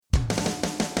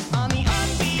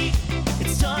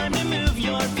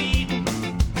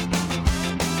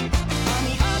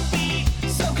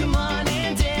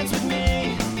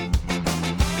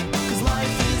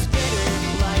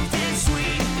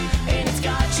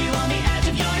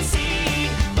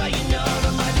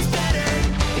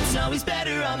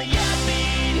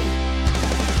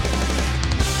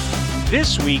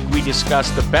This week we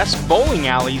discuss the best bowling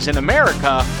alleys in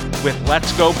America with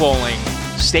Let's Go Bowling.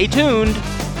 Stay tuned.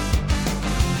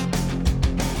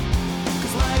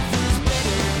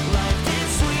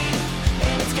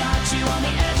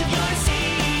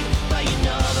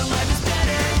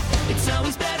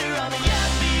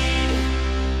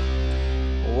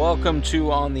 Welcome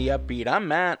to On the Upbeat. I'm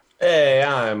Matt. Hey,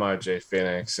 I'm RJ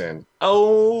Phoenix, and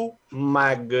oh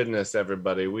my goodness,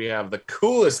 everybody, we have the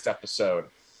coolest episode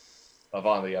of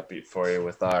On the Upbeat for you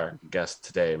with our guest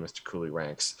today, Mr. Cooley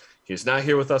Ranks. He's not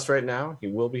here with us right now. He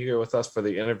will be here with us for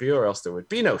the interview, or else there would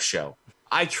be no show.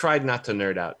 I tried not to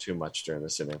nerd out too much during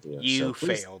this interview. You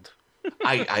failed.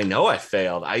 I know I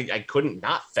failed. I couldn't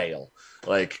not fail.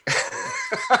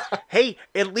 Hey,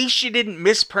 at least you didn't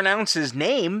mispronounce his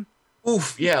name.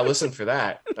 Oof, yeah, listen for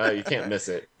that. You can't miss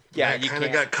it. Yeah, you kind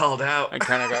of got called out. I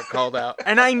kind of got called out.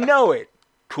 And I know it.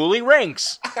 Cooley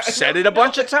Ranks said it a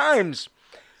bunch of times.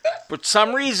 For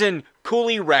some reason,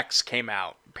 Cooley Rex came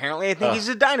out. Apparently, I think he's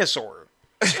a dinosaur.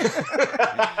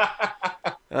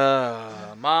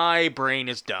 My brain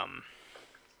is dumb.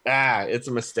 It's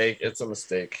a mistake. It's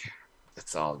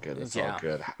all good. All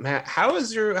good. Matt, how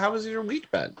was your week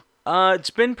been?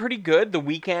 It's been pretty good. The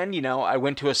weekend, I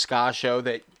went to a ska show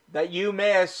that you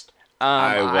missed.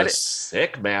 I was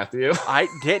sick, Matthew.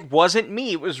 Wasn't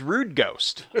me. It was Rude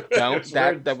Ghost.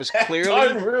 That was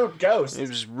clearly Rude Ghost. It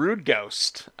was Rude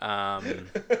Ghost.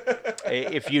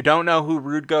 If you don't know who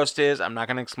Rude Ghost is, I'm not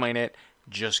going to explain it.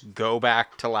 Just go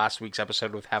back to last week's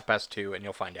episode with Half Past 2 and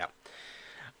you'll find out.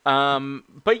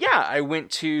 But yeah, I went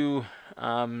to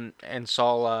and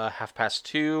saw Half Past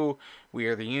 2, We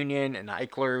Are the Union, and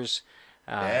Eichlers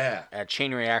at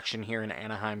Chain Reaction here in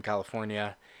Anaheim,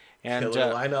 California. And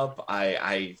killer lineup.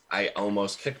 I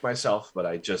almost kicked myself, but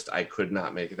I could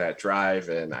not make that drive,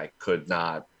 and I could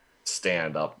not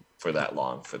stand up for that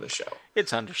long for the show.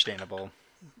 It's understandable,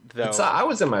 though. I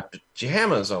was in my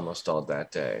pajamas almost all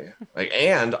that day,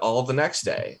 and all the next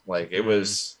day. It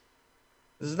was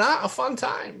not a fun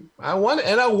time. I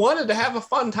wanted to have a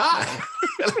fun time.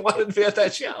 And I wanted to be at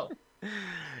that show.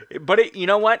 But you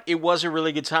know what? It was a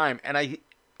really good time, and I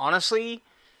honestly.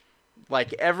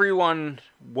 Everyone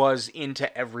was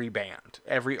into every band,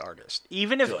 every artist.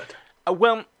 Even if,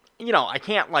 I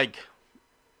can't,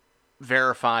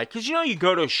 verify. Because, you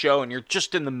go to a show and you're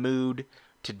just in the mood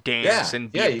to dance. You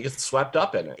get swept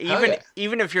up in it.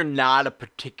 Even if you're not a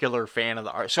particular fan of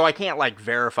the art. So I can't,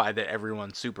 verify that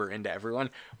everyone's super into everyone.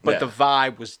 But the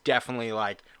vibe was definitely,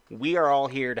 we are all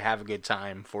here to have a good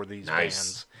time for these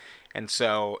bands. And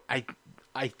so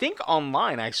I think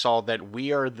online I saw that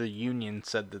We Are the Union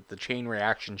said that the Chain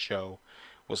Reaction show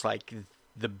was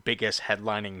the biggest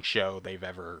headlining show they've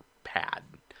ever had.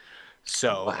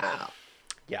 So, wow.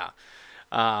 Yeah.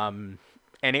 And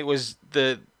it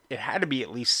had to be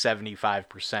at least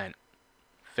 75%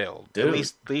 filled. Dude. At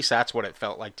least that's what it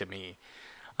felt like to me.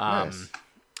 Nice.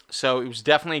 So it was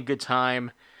definitely a good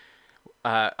time.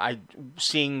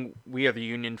 Seeing We Are the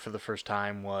Union for the first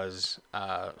time was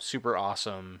super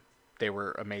awesome. They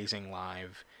were amazing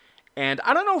live. And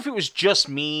I don't know if it was just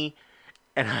me,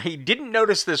 and I didn't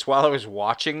notice this while I was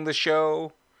watching the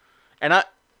show. And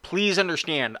please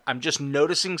understand, I'm just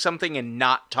noticing something and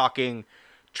not talking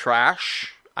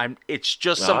trash. It's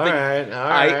just something I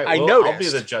noticed. I'll be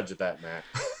the judge of that, Matt.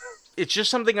 It's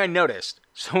just something I noticed.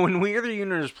 So when We Are the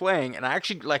Union was playing, and I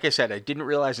actually, like I said, I didn't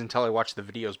realize until I watched the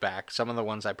videos back, some of the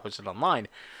ones I posted online,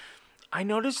 I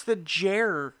noticed that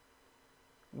Jer,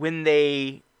 when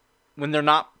they're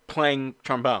not playing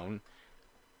trombone,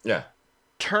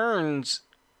 turns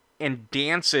and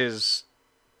dances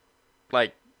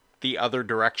the other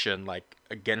direction,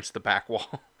 against the back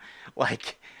wall.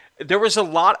 There was a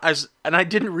lot, and I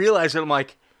didn't realize it. I'm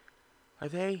like, are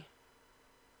they?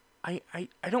 I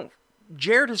don't.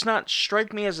 Jared does not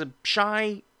strike me as a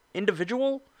shy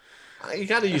individual. You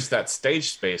got to use that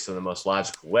stage space in the most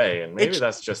logical way, and maybe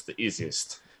that's just the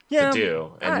easiest. To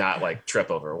do and not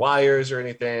trip over wires or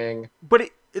anything. But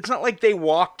it's not like they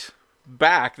walked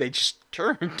back; they just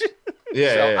turned.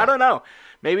 I don't know.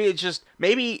 Maybe it's just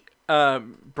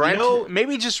Brent.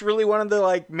 Maybe just really wanted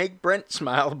to make Brent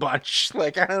smile a bunch. I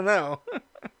don't know.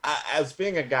 As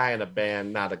being a guy in a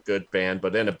band, not a good band,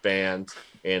 but in a band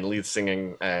and lead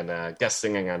singing and guest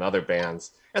singing on other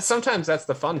bands, and sometimes that's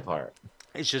the fun part.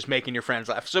 It's just making your friends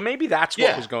laugh. So maybe that's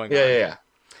what was going on. Yeah.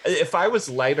 If I was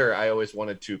lighter, I always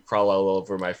wanted to crawl all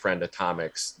over my friend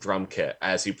Atomic's drum kit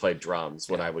as he played drums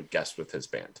when I would guest with his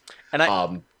band.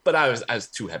 And but I was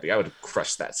too heavy. I would have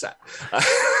crushed that set.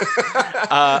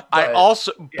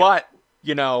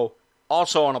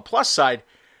 Also on a plus side,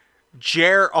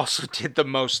 Jer also did the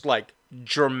most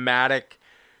dramatic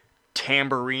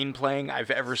tambourine playing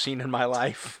I've ever seen in my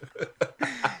life.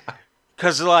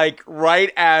 Because, like,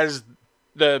 right as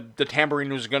the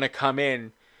tambourine was going to come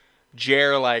in,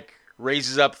 Jer, like,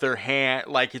 raises up their hand.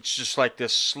 Like, it's just, like,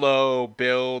 this slow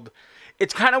build.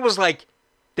 It kind of was like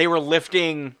they were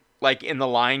lifting, like, in The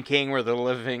Lion King where they're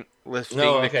lifting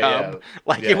the cub. Yeah.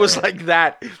 Like, it was like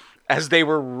that as they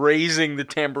were raising the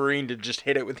tambourine to just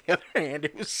hit it with the other hand.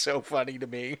 It was so funny to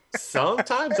me.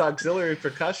 Sometimes auxiliary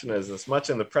percussion is as much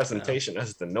in the presentation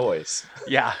as the noise.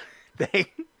 Yeah.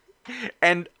 They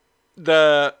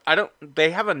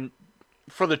have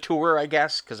for the tour, I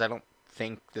guess, because I don't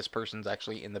think this person's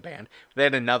actually in the band. They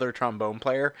had another trombone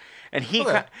player, and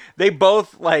they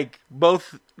both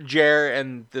Jer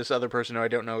and this other person who I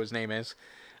don't know his name is,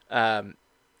 and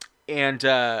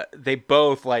they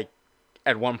both, like,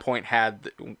 at one point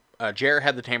had Jer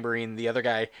had the tambourine, the other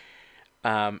guy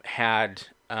had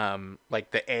like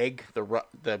the egg, the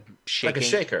shaking,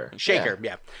 like a shaker,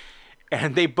 yeah.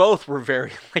 And they both were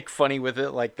very, like, funny with it.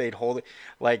 Like, they'd hold it,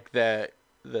 like the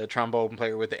trombone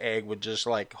player with the egg would just,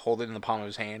 like, hold it in the palm of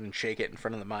his hand and shake it in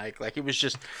front of the mic. Like, it was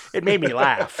just, it made me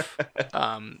laugh.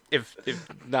 If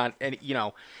not, and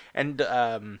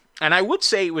and I would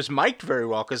say it was mic'd very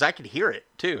well because I could hear it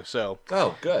too. So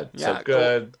good. Yeah, so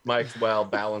good, cool. Mic'd well,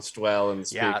 balanced well in the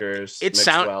speakers. Yeah,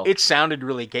 it sounded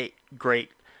really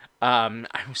great. I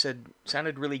said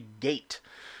sounded really gate.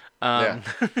 No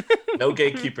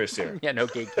gatekeepers here. Yeah, no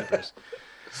gatekeepers.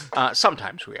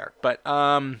 Sometimes we are, but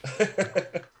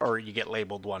or you get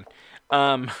labeled one.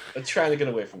 I'm trying to get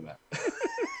away from that.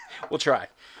 We'll try.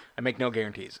 I make no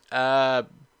guarantees.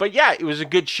 But yeah, it was a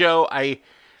good show. I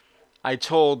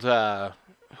told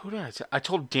who did I say? I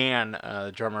told Dan,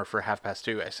 the drummer for Half Past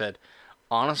Two. I said,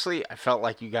 honestly, I felt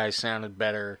like you guys sounded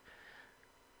better,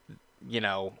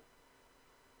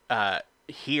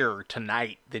 here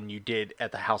tonight than you did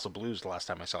at the House of Blues the last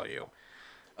time I saw you.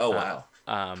 Oh wow.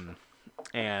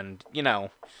 And I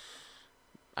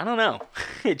don't know.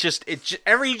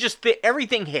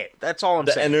 Everything hit. That's all I'm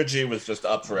saying. The energy was just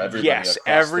up for everybody. Yes,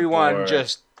 everyone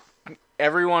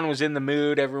was in the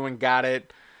mood. Everyone got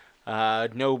it. I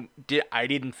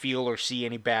didn't feel or see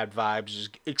any bad vibes,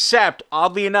 except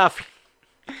oddly enough.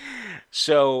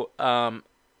 So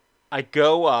I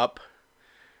go up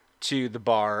to the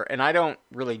bar, and I don't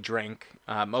really drink,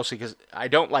 mostly because I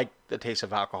don't like the taste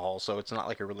of alcohol, so it's not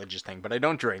like a religious thing, but I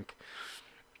don't drink.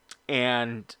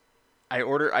 And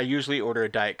I usually order a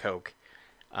Diet Coke.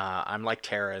 I'm like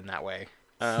Tara in that way.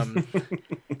 And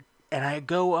I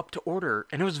go up to order,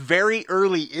 and it was very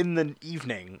early in the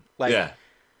evening. Like, yeah.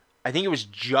 I think it was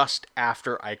just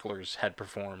after Eichlers had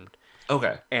performed.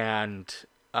 Okay. And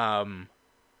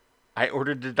I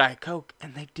ordered the Diet Coke,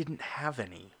 and they didn't have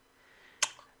any.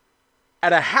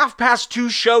 At a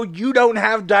 2:30 show, you don't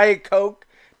have Diet Coke?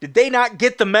 Did they not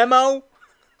get the memo?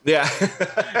 Yeah.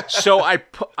 So I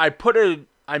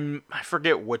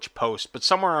forget which post, but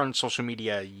somewhere on social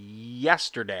media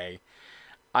yesterday,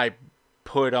 I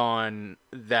put on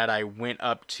that I went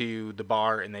up to the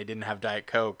bar and they didn't have Diet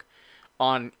Coke.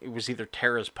 It was either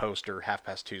Tara's post or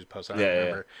 2:30's post, I don't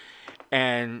remember. Yeah.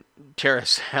 And Tara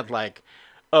said, like,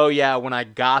 oh yeah, when I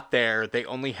got there, they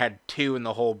only had 2 in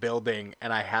the whole building,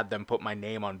 and I had them put my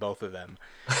name on both of them.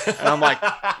 And I'm like,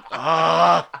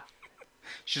 ah.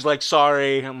 She's like,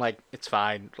 sorry. I'm like, it's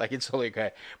fine. Like, it's totally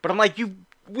okay. But I'm like, you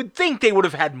would think they would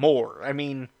have had more. I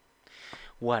mean,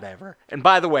 whatever. And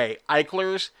by the way,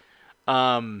 Eichlers,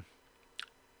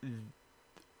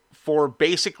 for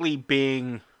basically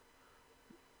being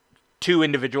 2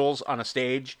 individuals on a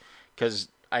stage, because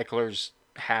Eichlers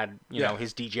had,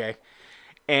 his DJ,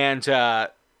 and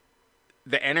the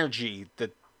energy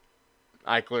that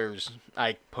Ike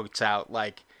puts out,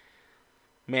 like,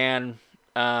 man,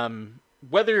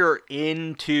 whether you're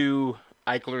into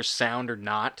Eichlers' sound or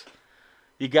not,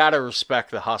 you gotta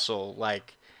respect the hustle.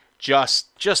 Like,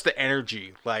 just the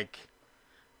energy, like,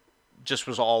 just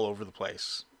was all over the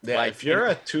place. Yeah, like, if you're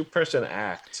a 2-person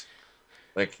act,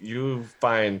 like, you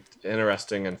find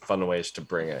interesting and fun ways to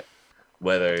bring it.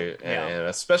 And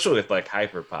especially with, like,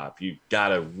 hyperpop, you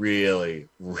gotta really,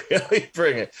 really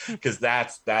bring it, because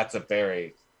that's a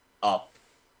very up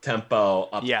tempo,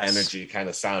 up energy kind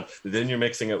of sound. Then you're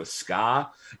mixing it with ska,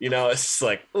 it's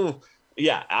like, ooh,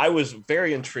 yeah. I was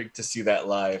very intrigued to see that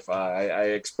live. I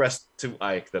expressed to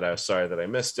Ike that I was sorry that I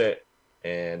missed it,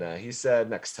 and he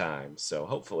said next time. So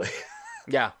hopefully,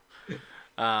 yeah.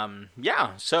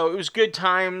 So it was good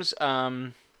times.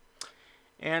 And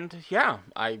yeah,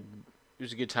 it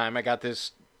was a good time. I got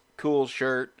this cool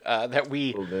shirt that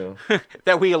we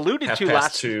alluded to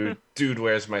last. Dude,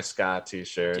 where's my ska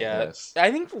t-shirt? Yeah, yes.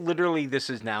 I think literally this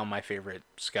is now my favorite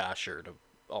ska shirt of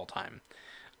all time.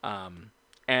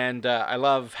 And I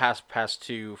love Half Past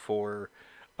Two for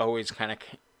always kind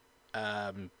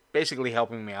of basically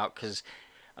helping me out because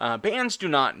bands do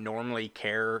not normally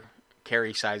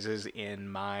carry sizes in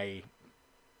my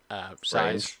size.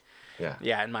 Range. Yeah.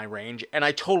 Yeah, in my range. And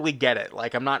I totally get it.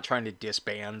 Like, I'm not trying to diss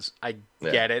bands. I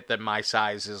get it that my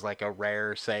size is like a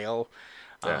rare sale.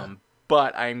 Yeah.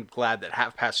 But I'm glad that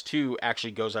Half Past Two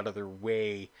actually goes out of their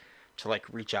way to like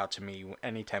reach out to me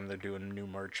anytime they're doing new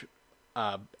merch.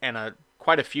 And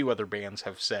quite a few other bands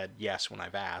have said yes when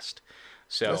I've asked.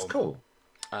 So That's cool.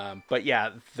 But yeah,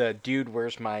 the Dude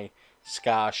Where's My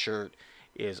Ska shirt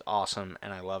is awesome,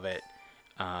 and I love it.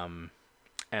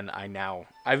 And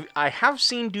I have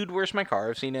seen Dude Where's My Car.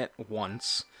 I've seen it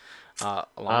once. A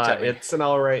long time ago. It's an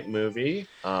alright movie.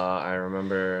 I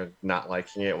remember not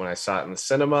liking it when I saw it in the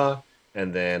cinema,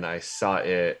 and then I saw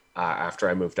it after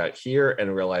I moved out here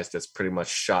and realized it's pretty much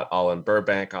shot all in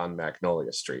Burbank on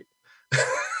Magnolia Street.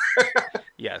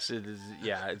 Yes, it is.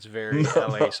 Yeah, it's very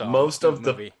LA song. Most of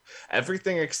movie.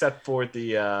 Everything except for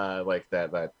the like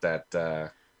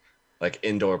that like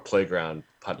indoor playground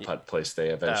putt place they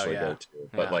eventually go to,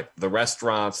 but like the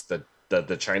restaurants,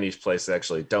 the Chinese place,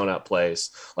 actually donut place,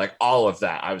 like all of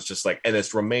that, I was just like, and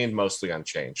it's remained mostly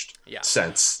unchanged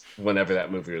since whenever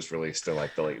that movie was released in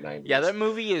like the late 90s. Yeah, that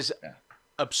movie is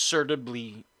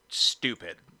absurdly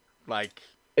stupid. Like,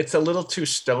 it's a little too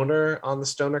stoner on the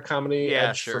stoner comedy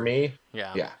edge for me.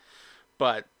 Yeah.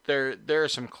 But there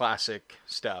is some classic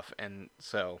stuff, and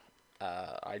so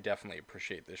I definitely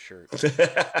appreciate this shirt.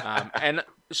 And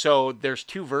so there's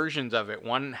two versions of it.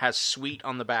 One has Sweet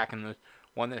on the back, and the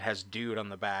one that has Dude on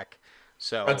the back.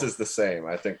 So front is the same.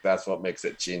 I think that's what makes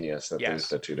it genius, that there's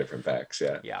the two different backs.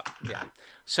 Yeah.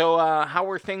 So how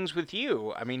were things with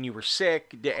you? I mean, you were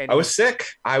sick. I was sick.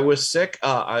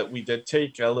 We did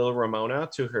take a little Ramona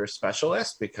to her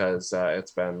specialist because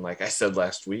it's been, like I said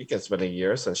last week, it's been a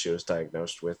year since she was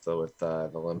diagnosed with the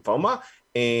lymphoma,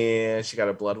 and she got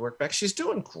her blood work back. She's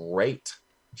doing great.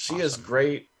 She is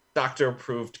great. Doctor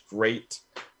approved great.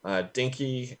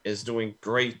 Dinky is doing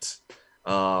great.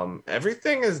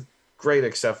 Everything is great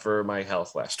except for my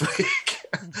health last week,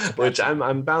 which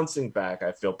I'm bouncing back.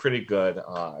 I feel pretty good.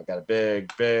 I got a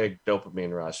big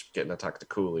dopamine rush getting to talk to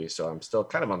Cooley, so I'm still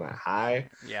kind of on that high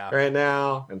right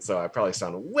now, and so I probably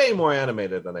sound way more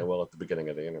animated than I will at the beginning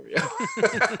of the interview.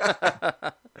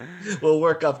 We'll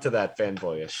work up to that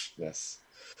fanboyishness.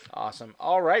 Awesome.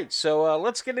 All right, so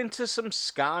let's get into some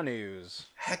ska news.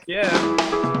 Heck yeah.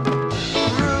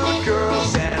 Rude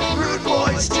girls and rude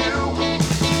boys too.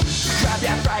 Grab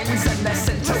your friends and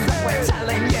listen to what we're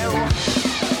telling you.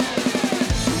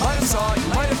 I'm sorry, you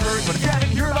might have heard, but if you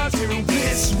haven't, you're about to.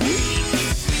 This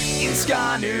week in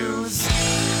Ska News.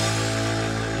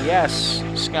 Yes,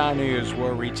 Ska News,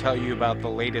 where we tell you about the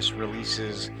latest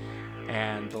releases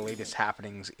and the latest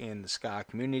happenings in the ska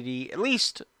community, at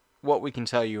least what we can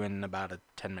tell you in about a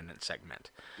 10-minute segment.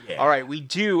 Yeah. All right, we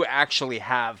do actually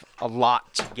have a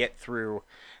lot to get through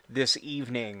this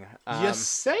evening. You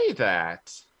say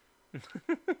that,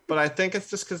 but I think it's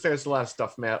just because there's a lot of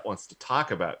stuff Matt wants to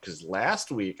talk about, because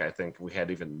last week I think we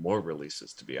had even more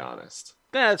releases, to be honest.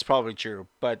 That's probably true,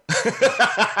 but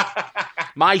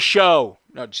my show.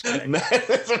 No, just kidding.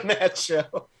 It's a Matt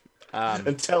show.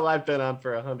 Until I've been on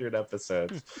for 100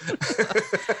 episodes.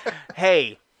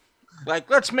 Hey, like,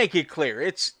 let's make it clear.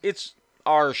 It's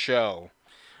our show.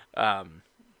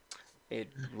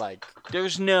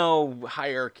 There's no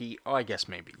hierarchy. Oh, I guess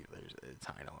maybe there's a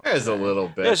title. There's a little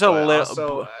bit. There's a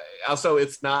little. Also,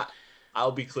 it's not.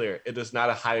 I'll be clear. It is not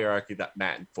a hierarchy that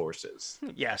Matt enforces.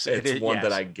 Yes, it's one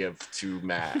that I give to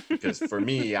Matt, because for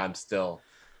me, I'm still.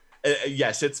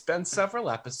 Yes, it's been several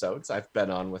episodes I've been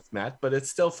on with Matt, but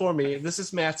it's still, for me, this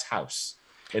is Matt's house,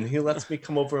 and he lets me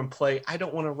come over and play. I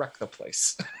don't want to wreck the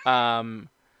place. But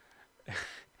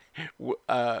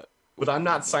I'm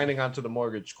not signing on to the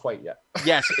mortgage quite yet.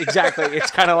 Yes, exactly.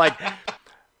 It's kind of like,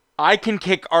 I can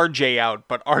kick RJ out,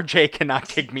 but RJ cannot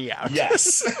kick me out.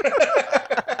 Yes.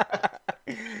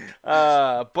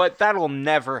 But that'll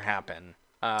never hapen.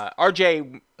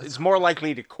 RJ is more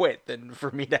likely to quit than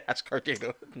for me to ask RJ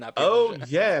to not be. Oh,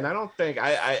 yeah, and I don't think...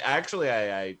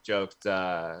 I joked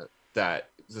that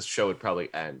this show would probably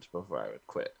end before I would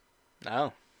quit.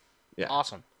 Oh. Yeah.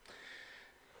 Awesome.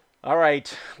 All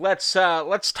right, let's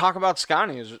talk about ska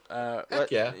news.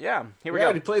 Heck yeah. Yeah, here we go. go.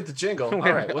 Already played the jingle. All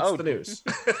right, what's the news?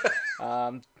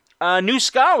 New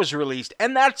ska was released,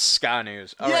 and that's ska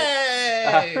news. All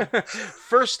Yay! Right.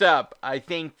 First up, I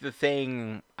think the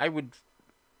thing I would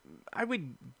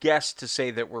guess to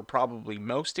say that we're probably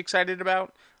most excited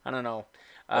about. I don't know.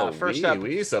 First up,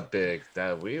 we's a big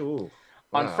that we. Ooh.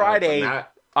 On Friday.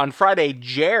 on Friday,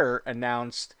 Jer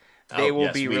announced they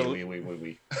will be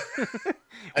oui.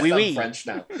 I Oui, sound oui. French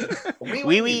now. Oui,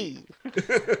 Wee wee. We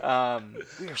are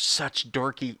such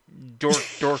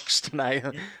dorks tonight.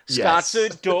 Scott's a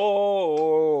Yes.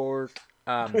 dork.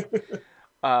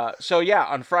 So yeah,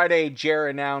 on Friday, Jer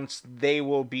announced they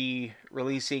will be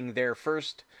releasing their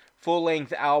first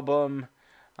full-length album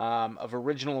of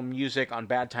original music on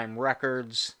Bad Time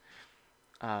Records.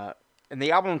 And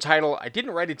the album title, I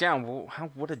didn't write it down.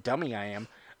 What a dummy I am.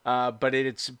 But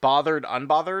it's Bothered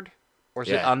Unbothered, or is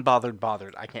it Yeah. Unbothered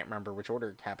Bothered? I can't remember which order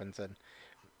it happens in.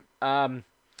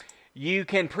 You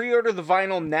can pre-order the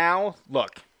vinyl now.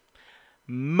 Look,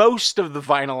 most of the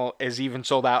vinyl is even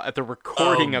sold out at the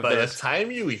recording of by this. the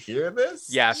time you hear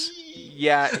this, Yes.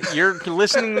 Yeah, you're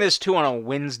listening to this too on a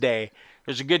Wednesday.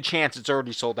 There's a good chance it's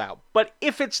already sold out. But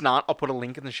if it's not, I'll put a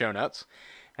link in the show notes.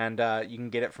 And you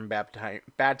can get it from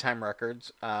Bad Time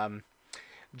Records.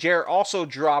 Jer also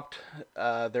dropped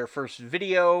their first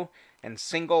video and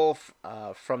single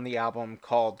from the album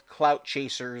called Clout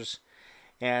Chasers.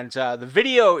 And the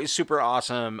video is super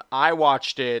awesome. I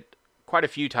watched it quite a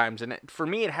few times, and for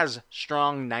me it has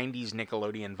strong 90s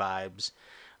Nickelodeon vibes.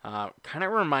 Kind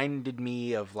of reminded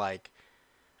me of like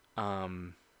All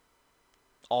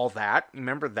That.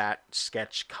 Remember that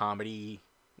sketch comedy?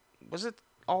 Was it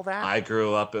All That? I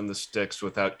grew up in the sticks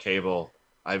without cable.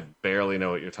 I barely know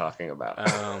what you're talking about.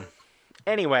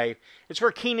 Anyway, it's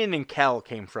where Keenan and Kel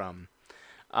came from.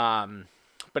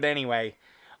 But anyway,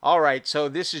 all right. So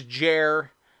this is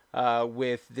Jer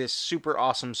with this super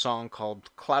awesome song called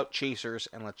Clout Chasers,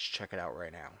 and let's check it out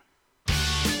right now.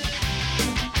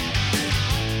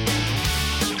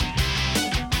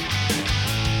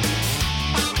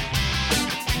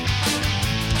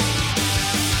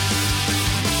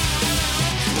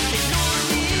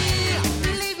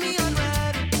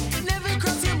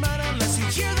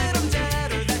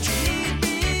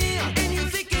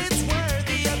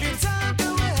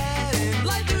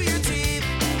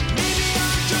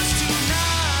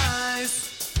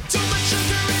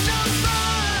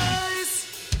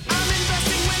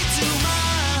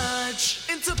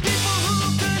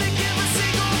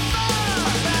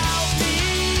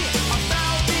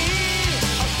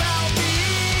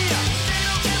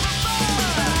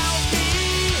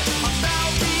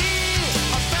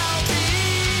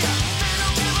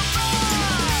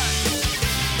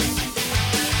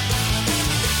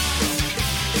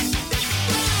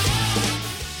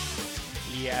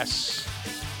 Yes,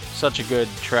 such a good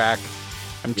track.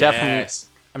 I'm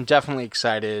definitely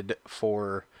excited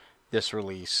for this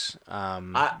release.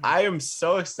 I am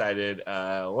so excited.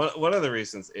 One of the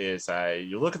reasons is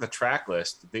you look at the track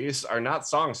list. These are not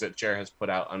songs that Jer has put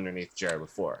out underneath Jer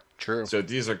before. True. So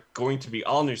these are going to be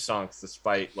all new songs,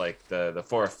 despite like the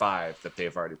 4 or 5 that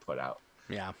they've already put out.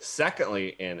 Yeah.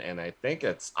 Secondly, and I think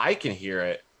I can hear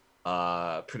it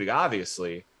pretty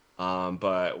obviously.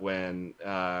 But when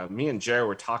me and Jer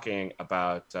were talking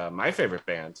about my favorite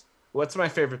band, what's my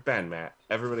favorite band, Matt?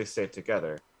 Everybody say it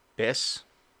together. Biss.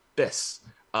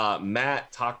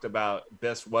 Matt talked about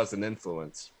Biss was an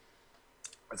influence,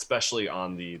 especially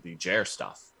on the Jer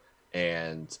stuff.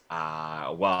 And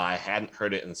while I hadn't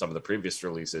heard it in some of the previous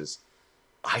releases,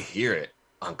 I hear it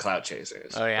on Clout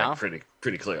Chasers. Oh yeah, like,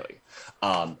 pretty clearly.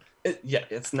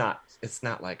 It's not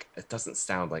like, it doesn't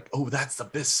sound like, oh, that's the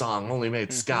Biss song only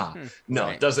made ska. No,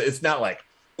 right. It doesn't. It's not like,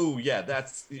 oh yeah,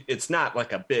 it's not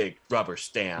like a big rubber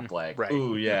stamp like, right.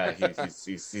 Oh yeah,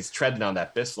 he's treading on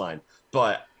that Biss line.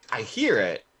 But I hear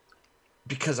it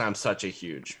because I'm such a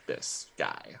huge Biss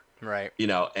guy. Right.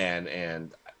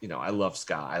 And I love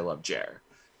ska. I love Jer.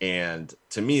 And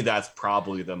to me, that's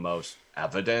probably the most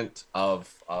evident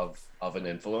of an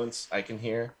influence I can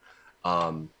hear.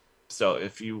 So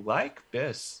if you like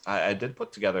Biss, I did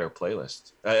put together a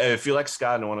playlist. If you like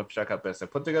ska and want to check out Biss, I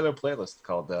put together a playlist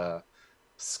called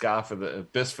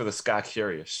Biss for the Ska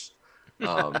Curious.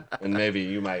 And maybe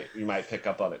you might pick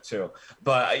up on it too.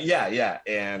 But yeah.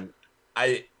 And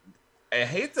I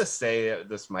hate to say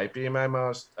this might be my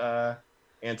most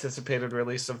anticipated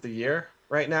release of the year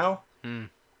right now.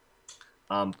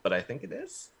 But I think it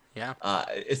is. Yeah.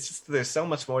 It's just there's so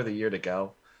much more of the year to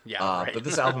go. Yeah. Right. But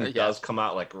this album does come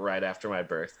out like right after my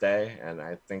birthday, and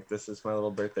I think this is my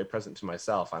little birthday present to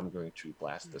myself. I'm going to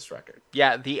blast this record.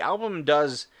 Yeah, the album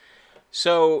does.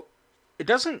 So it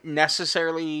doesn't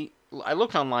necessarily. I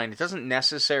looked online. It doesn't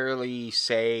necessarily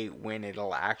say when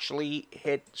it'll actually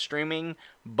hit streaming,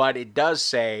 but it does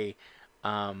say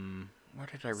Where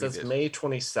did I It read says this? May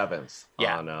 27th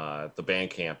Yeah. on the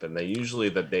Bandcamp, and they usually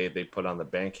the day they put on the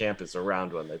Bandcamp is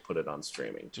around when they put it on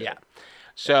streaming too. Yeah.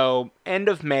 So end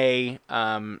of May,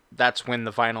 that's when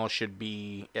the vinyl should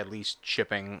be at least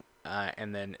shipping,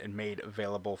 and then made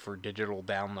available for digital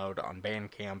download on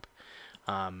Bandcamp.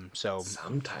 So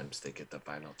Sometimes they get the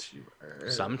vinyl to you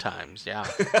early. sometimes, yeah,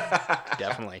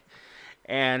 definitely.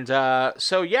 And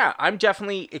so yeah, I'm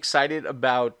definitely excited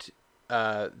about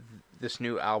this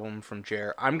new album from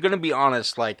Jer. I'm gonna be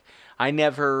honest, like I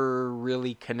never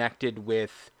really connected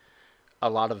with a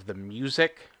lot of the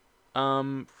music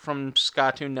from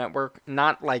Skatoon Network.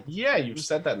 Not like Yeah, you've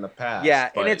said that in the past.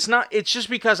 yeah, but and it's just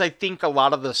because I think a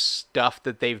lot of the stuff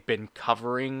that they've been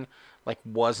covering like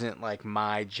wasn't like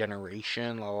my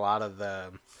generation. A lot of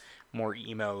the more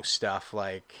emo stuff,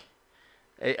 like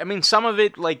I mean, some of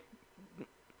it like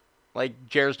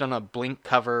Jer's done a Blink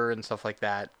cover and stuff like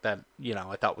that I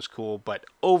thought was cool, but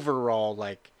overall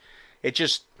like it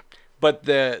just but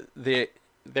their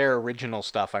original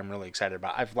stuff I'm really excited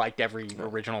about. I've liked every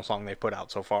original song they put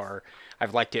out so far.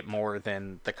 I've liked it more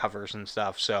than the covers and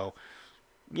stuff. So,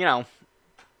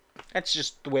 that's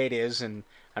just the way it is, and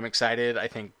I'm excited. I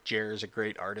think Jer is a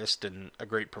great artist and a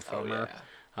great performer,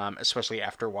 especially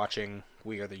after watching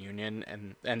We Are the Union,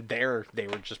 and they were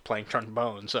just playing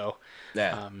trombone. So,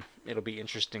 it'll be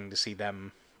interesting to see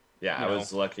them. Yeah, I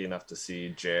was lucky enough to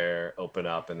see Jer open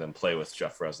up and then play with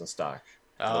Jeff Rosenstock.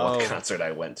 The one concert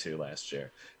I went to last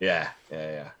year. Yeah.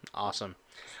 Awesome.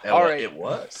 All right. It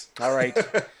was. All right.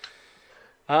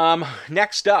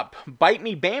 Next up, Bite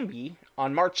Me Bambi.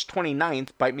 On March 29th,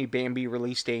 Bite Me Bambi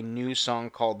released a new song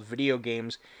called Video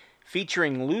Games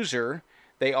featuring Loser.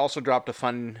 They also dropped a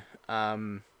fun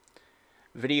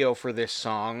video for this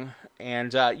song.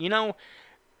 And, I'll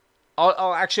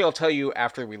tell you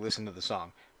after we listen to the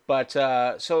song. But,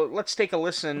 so let's take a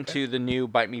listen to the new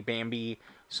Bite Me Bambi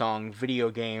song Video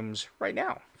Games right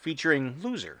now, featuring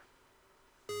Loser.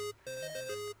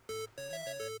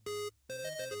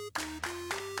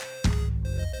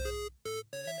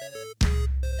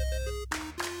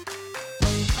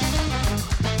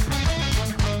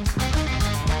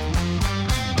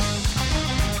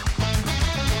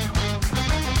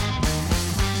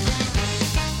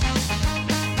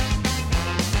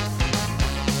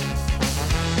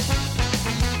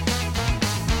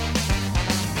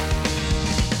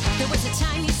 There was a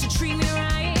time you used to treat me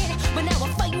right, but now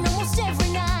we're fighting almost every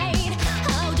night.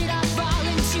 How did I fall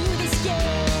into this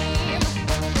game?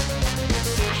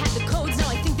 I had the codes, now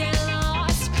I think they're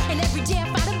lost, and every day I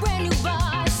find a brand new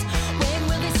boss. When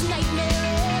will this nightmare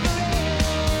ever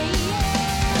end?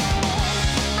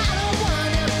 I don't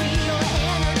wanna be your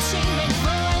entertainment for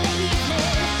an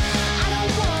evening. I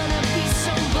don't wanna be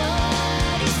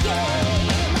somebody's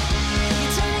game. You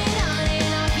turn it on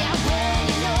and off, yeah, when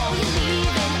you know you're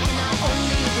leaving, and I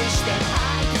only wish that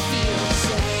I could feel the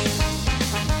same.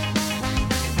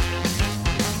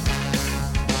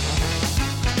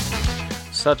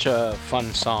 Such a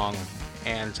fun song,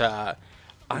 and I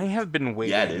have been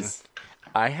waiting. Yeah, it is.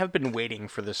 I have been waiting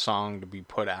for this song to be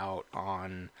put out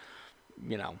on,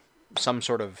 some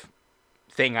sort of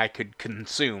thing I could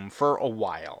consume for a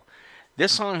while.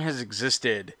 This song has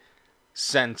existed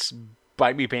since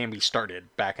Bite Me Bambi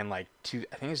started back in I think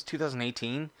it was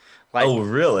 2018. Oh,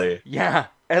 really? Yeah,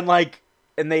 and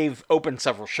they've opened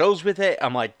several shows with it.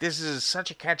 I'm like, this is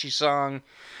such a catchy song.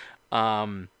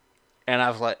 And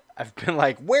I've been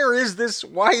like, where is this?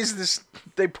 Why is this?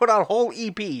 They put out a whole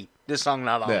EP. This song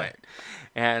not on it.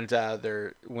 And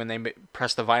when they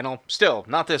press the vinyl, still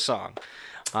not this song.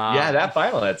 Yeah, that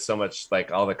vinyl had so much,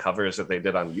 all the covers that they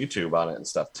did on YouTube on it and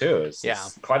stuff too. It's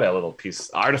quite a little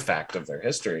artifact of their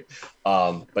history.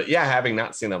 But yeah, having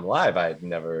not seen them live, I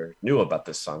never knew about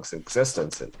this song's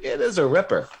existence, and it is a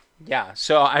ripper. Yeah,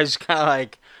 so I was kind of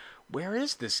like, where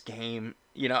is this game?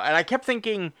 And I kept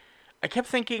thinking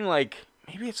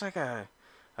maybe it's like a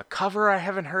cover I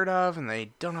haven't heard of, and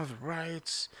they don't have the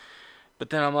rights. But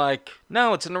then I'm like,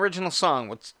 no, it's an original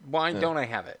song. Why don't I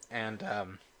have it? And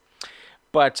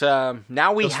but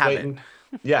now we have it.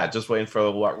 Yeah, just waiting for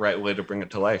the right way to bring it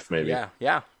to life, maybe.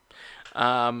 Yeah.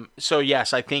 So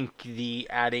yes, I think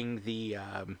adding the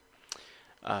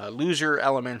Loser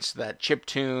elements, that chip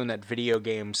tune, that video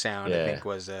game sound, I think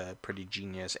was pretty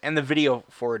genius. And the video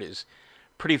for it is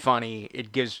pretty funny.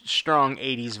 It gives strong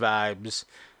 80s vibes,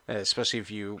 especially if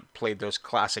you played those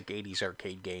classic 80s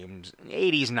arcade games.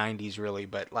 80s, 90s really,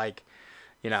 but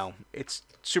it's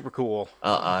super coal.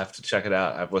 I'll have to check it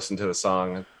out. I've listened to the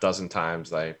song a dozen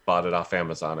times. I bought it off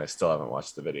Amazon. I still haven't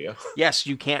watched the video. Yes,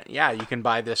 you can. Yeah, you can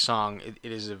buy this song.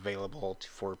 It is available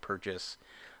for purchase.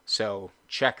 So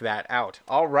check that out.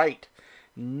 All right.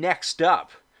 Next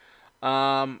up,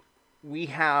 we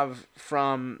have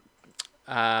from,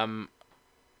 well,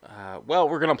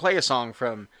 we're going to play a song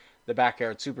from the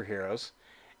Backyard Superheroes.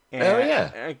 And Oh,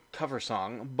 yeah. a cover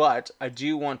song, but I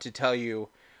do want to tell you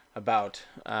about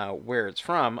where it's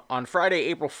from. On Friday,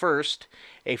 April 1st,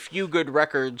 A Few Good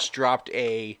Records dropped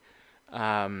a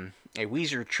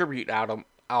Weezer tribute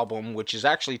album, which is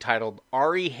actually titled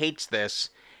Ari Hates This,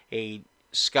 a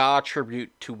ska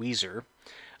tribute to Weezer,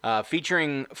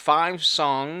 featuring 5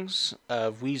 songs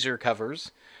of Weezer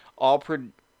covers. All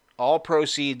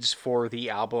proceeds for the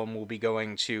album will be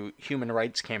going to Human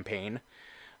Rights Campaign.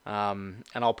 And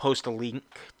I'll post a link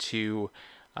to,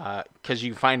 because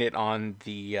you can find it on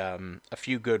the A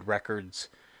Few Good Records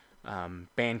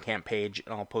Bandcamp page,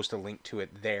 and I'll post a link to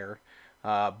it there.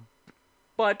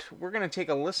 But we're going to take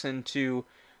a listen to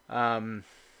Backyard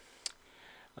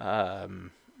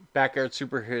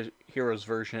Superheroes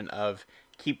version of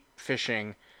Keep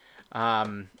Fishing.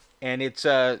 And it's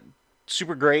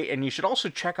super great, and you should also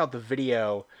check out the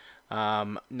video.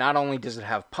 Not only does it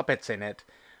have puppets in it,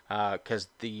 because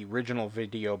the original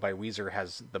video by Weezer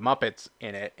has the Muppets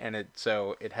in it, and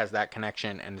so it has that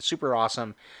connection, and it's super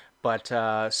awesome.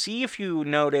 But see if you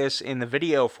notice in the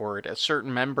video for it a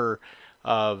certain member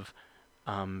of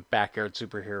Backyard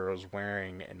Superheroes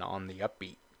wearing an On the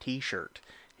Upbeat t-shirt.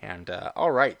 And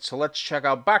all right, so let's check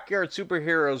out Backyard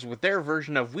Superheroes with their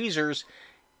version of Weezer's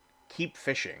Keep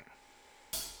Fishing.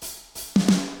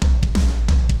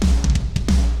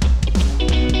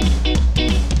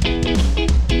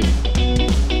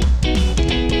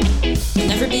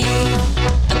 Never be a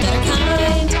better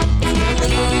kind. If you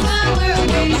leave my world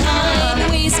behind,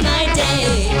 waste my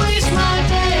day.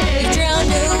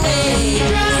 Drowned away.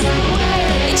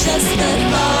 It's just the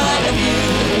thought of you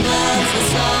in love with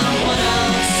someone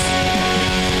else.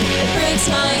 It breaks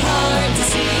my heart to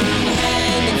see you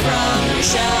hanging from your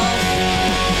shelf.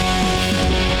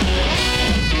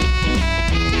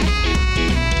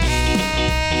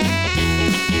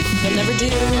 You'll never do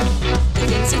the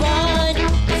things you want if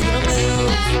you don't move.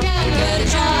 Get a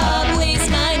job, waste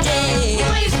my day.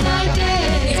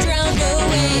 You've drowned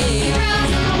away.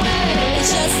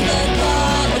 It's just the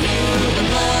thought of you in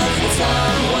love with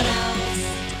someone else.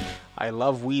 I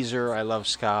love Weezer, I love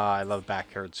ska, I love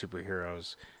Backyard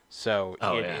Superheroes. So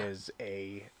it is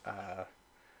a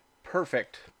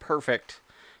perfect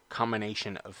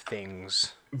combination of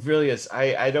things. Really is.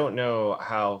 I don't know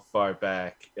how far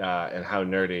back and how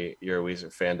nerdy your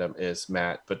Weezer fandom is,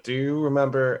 Matt, but do you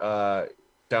remember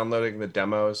downloading the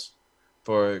demos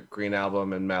for Green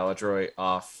Album and Maladroit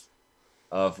off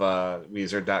of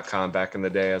Weezer.com back in the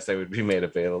day as they would be made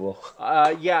available?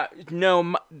 Yeah,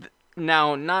 no,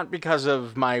 now, not because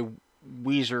of my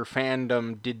Weezer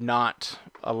fandom did not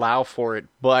allow for it,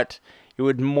 but it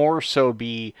would more so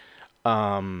be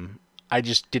I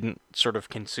just didn't sort of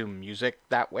consume music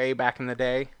that way back in the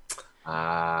day. So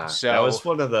that was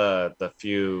one of the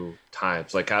few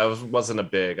times. Like I wasn't a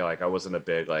big like,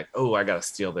 oh, I gotta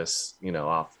steal this,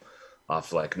 off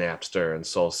like Napster and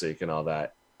SoulSeek and all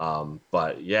that.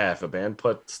 But yeah, if a band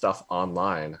put stuff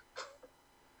online,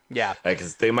 yeah,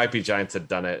 because they Might Be Giants had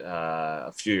done it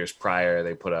a few years prior.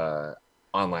 They put a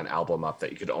online album up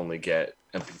that you could only get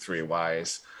MP3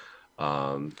 wise.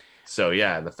 So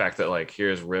yeah, the fact that like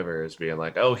here's Rivers being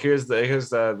like, oh, here's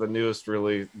the newest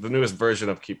version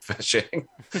of Keep Fishing.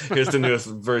 Here's the newest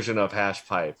version of Hash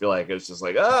Pipe. You're like, it's just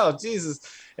like, oh Jesus.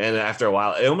 And after a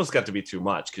while, it almost got to be too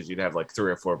much because you'd have like 3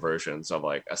 or 4 versions of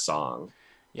like a song.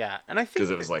 Yeah, and I think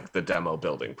because it was like the demo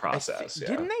building process.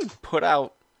 Didn't they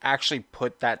actually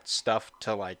put that stuff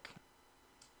to like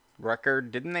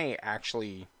record? Didn't they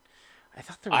actually? I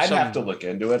thought there was. I'd have to look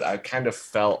into it. I kind of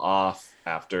fell off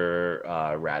after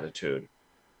Ratitude.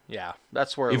 Yeah,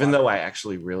 that's where. Even though I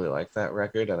actually really like that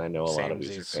record, and I know a lot of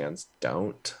Weezer fans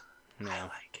don't. No. I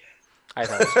like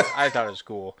it. I thought it was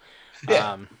cool.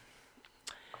 Yeah.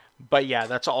 But yeah,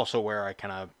 that's also where I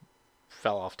kind of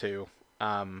fell off too.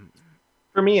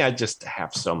 For me, I just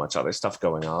have so much other stuff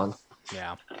going on.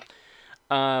 Yeah.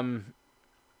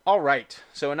 All right.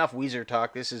 So enough Weezer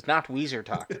talk. This is not Weezer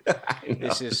talk.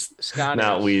 This is Scott.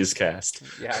 Not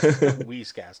Weezcast. Yeah,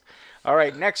 Weezcast. All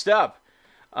right. Next up.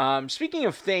 Speaking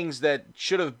of things that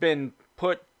should have been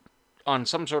put on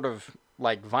some sort of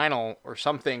like vinyl or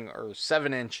something or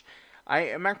 7-inch, I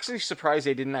am actually surprised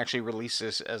they didn't actually release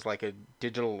this as like a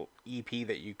digital EP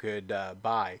that you could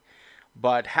buy.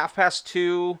 But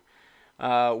 2:30,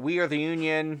 We Are the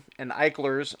Union and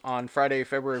Eichlers on Friday,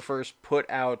 February 1st put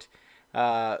out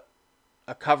a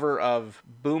cover of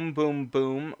Boom Boom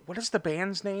Boom. What is the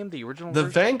band's name? The original The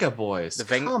version? Venga Boys. The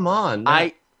Come on.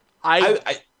 I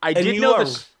did know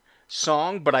this.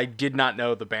 song, but I did not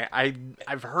know the band.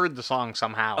 I've heard the song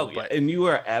somehow. Oh, but and you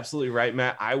are absolutely right,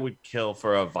 Matt. I would kill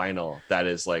for a vinyl that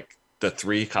is like the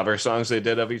 3 cover songs they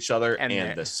did of each other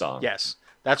and this song. Yes,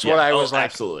 that's what I was like.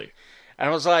 Absolutely. And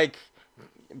I was like,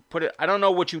 put it. I don't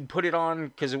know what you'd put it on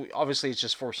because obviously it's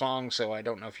just 4 songs, so I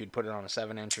don't know if you'd put it on a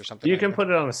 7-inch or something. You can put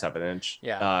it on a 7-inch.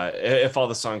 Yeah. If all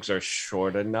the songs are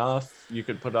short enough, you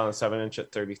could put it on a 7-inch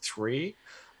at 33.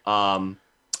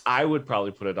 I would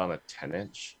probably put it on a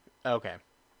 10-inch. Okay.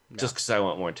 Just because I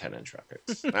want more 10-inch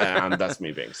records. That's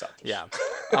me being selfish. Yeah.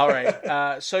 All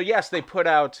right. So yes, they put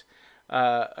out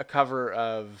a cover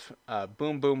of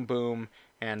 "Boom Boom Boom,"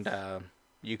 and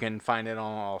you can find it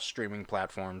on all streaming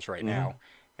platforms right now.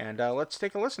 And let's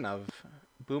take a listen of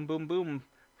 "Boom Boom Boom"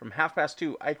 from Half Past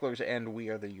Two, Eichlers, and We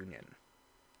Are the Union.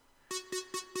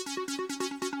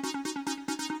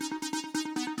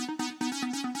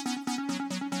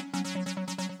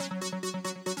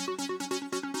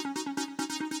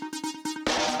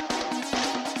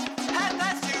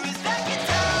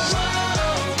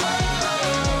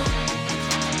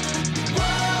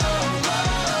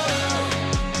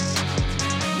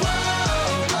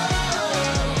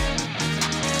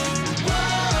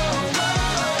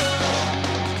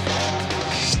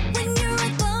 When you're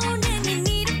alone and you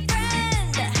need a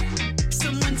friend,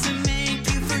 someone to make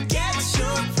you forget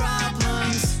your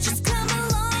problems. Just come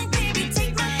along, baby,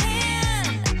 take my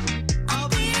hand. I'll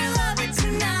be your lover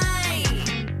tonight.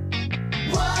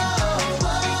 Whoa,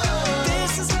 whoa,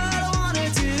 this is what I wanna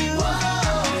do. Whoa,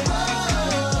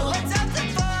 whoa, let's have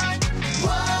some fun.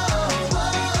 Whoa,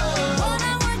 whoa,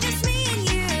 one-on-one, just me and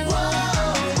you. Whoa,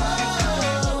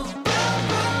 whoa, boom, boom,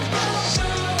 boom.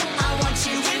 I want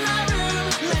you in my room.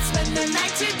 Let's spend the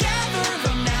night together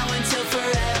from now until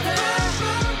forever.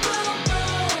 Boom, boom,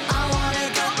 boom. I wanna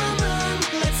go boom, boom.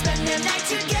 Let's spend the night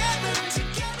together.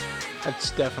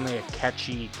 That's definitely a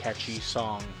catchy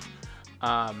song.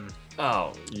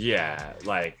 Oh, yeah.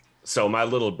 Like, so my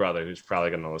little brother, who's probably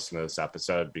going to listen to this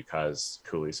episode because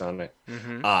Cooley's on it,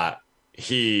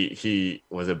 he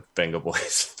was a Venga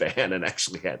Boys fan and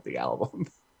actually had the album,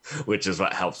 which is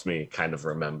what helps me kind of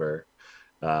remember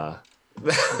the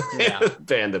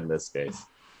band in this case.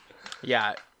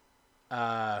 Yeah.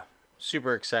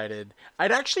 Super excited.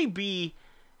 I'd actually be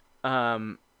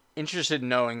interested in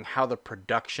knowing how the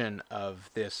production of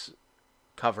this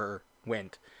cover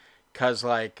went. Because,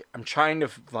 like, I'm trying to,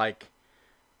 like,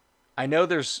 I know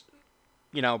there's,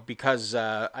 because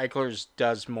Eichlers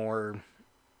does more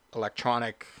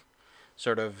electronic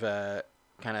sort of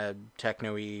kind of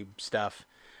techno-y stuff.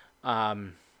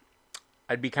 I'd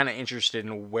be kind of interested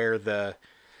in where the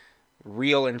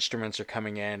real instruments are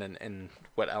coming in and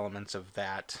what elements of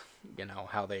that,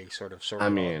 how they sort of I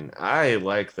mean, I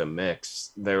like the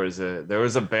mix. There was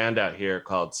a band out here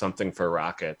called Something for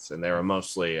Rockets, and they were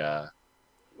mostly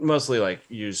like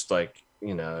used like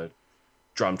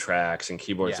drum tracks and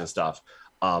keyboards and stuff.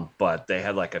 But they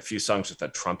had like a few songs with a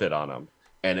trumpet on them,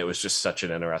 and it was just such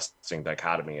an interesting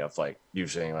dichotomy of like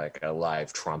using like a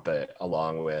live trumpet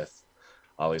along with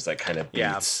all these like kind of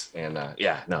beats. And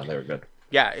they were good.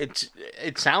 Yeah,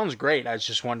 it sounds great. I was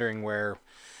just wondering where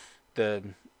the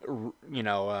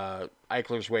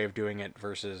Eichlers' way of doing it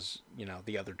versus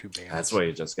the other two bands. That's why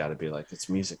you just got to be like, it's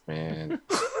music, man.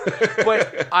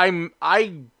 But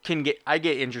I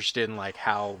get interested in like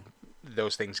how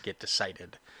those things get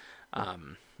decided.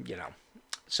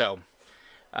 So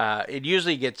it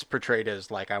usually gets portrayed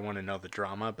as like I want to know the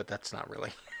drama, but that's not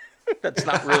really that's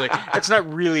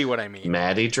not really what I mean.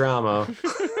 Maddie drama.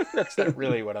 That's not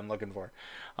really what I'm looking for.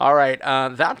 All right,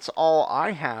 that's all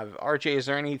I have. RJ, is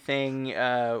there anything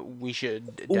we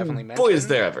should definitely mention? Boy, is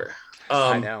there ever.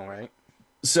 I know, right?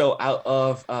 So out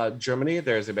of Germany,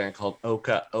 there's a band called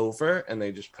Oka Over, and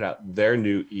they just put out their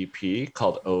new EP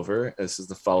called Over. This is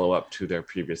the follow-up to their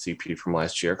previous EP from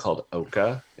last year called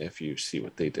Oka. If you see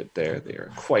what they did there, they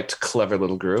are a quite clever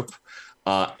little group.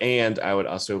 And I would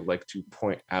also like to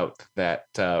point out that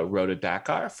Rhoda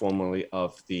Dakar, formerly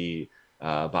of the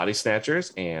Body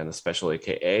Snatchers and the Special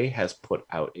AKA, has put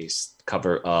out a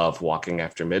cover of Walking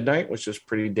After Midnight, which is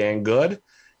pretty dang good.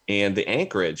 And the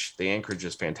Anchorage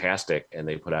is fantastic, and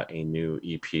they put out a new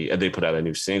EP. They put out a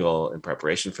new single in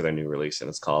preparation for their new release, and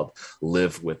it's called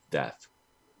 "Live with Death."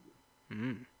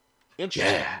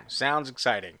 Interesting. Yeah. Sounds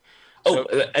exciting. Oh,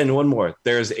 and one more.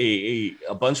 There's a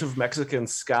bunch of Mexican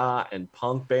ska and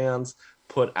punk bands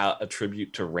put out a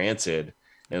tribute to Rancid,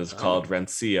 and it's called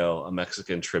Rancio, a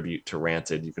Mexican tribute to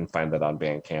Rancid. You can find that on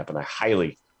Bandcamp, and I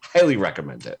highly, highly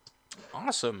recommend it.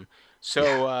 Awesome.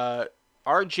 So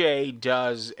RJ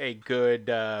does a good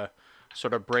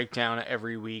sort of breakdown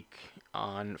every week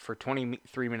for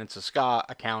 23 Minutes of Ska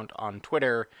account on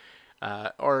Twitter.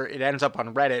 or it ends up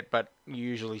on Reddit, but you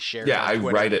usually share. Yeah, it on I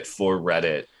Twitter. write it for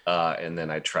Reddit, and then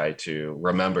I try to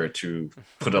remember to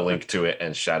put a link to it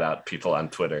and shout out people on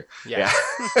Twitter. Yeah.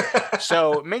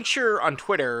 So make sure on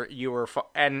Twitter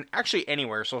and actually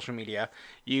anywhere social media,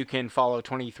 you can follow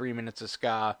 23 Minutes of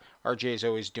Ska. RJ is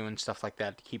always doing stuff like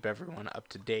that to keep everyone up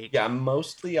to date. Yeah, I'm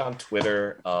mostly on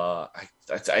Twitter. I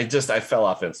fell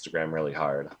off Instagram really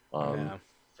hard.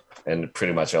 And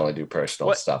pretty much only do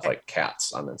personal stuff like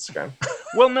cats on Instagram.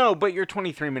 Well, no, but your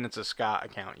 23 Minutes of Ska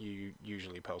account you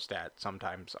usually post at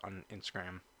sometimes on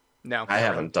Instagram. No, I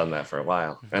haven't done that for a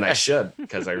while, and I should,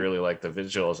 because I really like the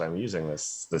visuals I'm using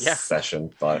this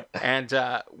session. But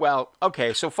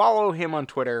okay, so follow him on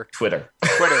Twitter. Twitter,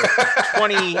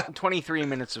 23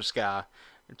 Minutes of Ska.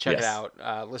 Check it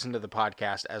out. Listen to the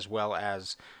podcast, as well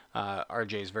as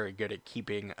RJ is very good at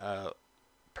keeping a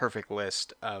perfect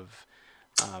list of.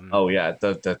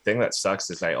 The thing that sucks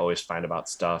is I always find about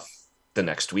stuff the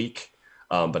next week.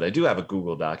 But I do have a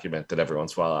Google document that every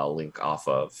once in a while I'll link off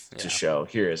of to show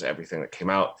here is everything that came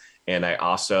out. And I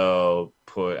also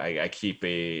I keep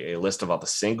a list of all the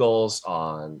singles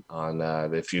on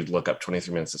if you look up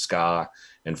 23 Minutes of Ska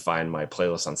and find my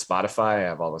playlist on Spotify, I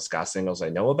have all the ska singles I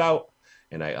know about,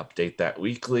 and I update that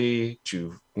weekly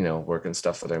to, work and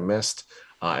stuff that I missed.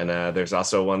 And there's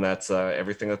also one that's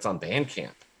everything that's on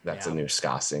Bandcamp. That's a new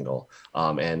ska single.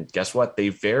 And guess what? They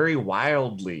vary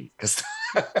wildly because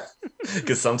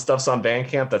some stuff's on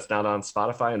Bandcamp that's not on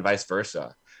Spotify and vice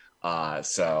versa.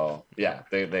 So yeah,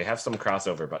 they have some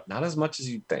crossover, but not as much as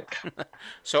you'd think.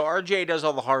 So RJ does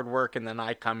all the hard work, and then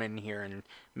I come in here and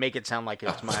make it sound like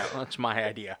it's my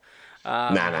idea.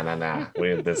 Nah.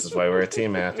 This is why we're a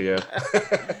team, Matthew.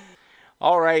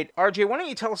 All right, RJ, why don't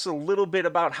you tell us a little bit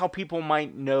about how people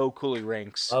might know Cooley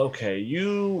Ranks? Okay,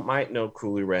 you might know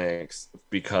Cooley Ranks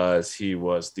because he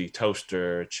was the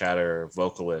Toaster chatter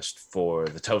vocalist for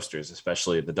the Toasters,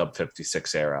 especially the Dub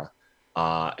 56 era.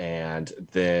 And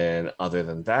then other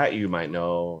than that, you might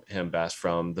know him best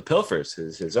from the Pilfers,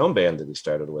 his own band that he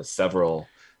started with, several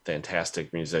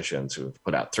fantastic musicians who have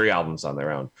put out 3 albums on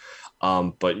their own.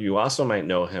 But you also might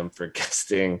know him for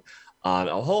guesting on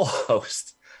a whole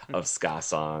host of ska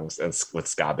songs and with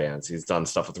ska bands. He's done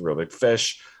stuff with Real Big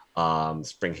Fish,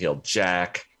 Spring Heeled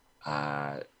Jack.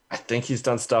 I think he's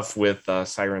done stuff with not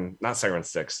Siren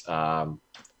 6. Why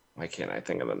can't I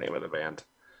think of the name of the band?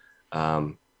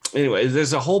 Anyway,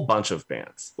 there's a whole bunch of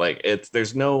bands.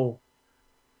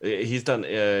 He's done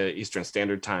Eastern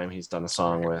Standard Time. He's done a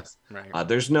song with. Right.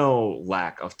 There's no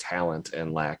lack of talent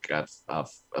and lack of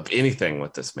anything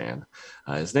with this man.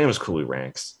 His name is Cooley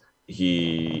Ranks.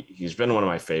 He's been one of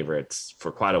my favorites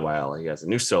for quite a while. He has a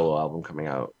new solo album coming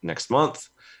out next month,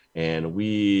 and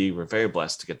we were very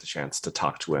blessed to get the chance to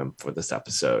talk to him for this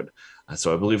episode.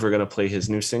 So I believe we're going to play his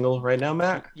new single right now,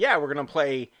 Matt. Yeah, we're going to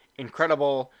play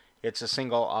Incredible. It's a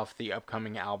single off the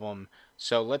upcoming album.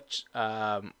 So we're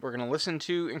going to listen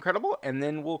to Incredible, and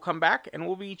then we'll come back and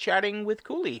we'll be chatting with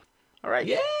Cooley. All right.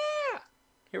 Yeah.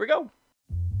 Here we go.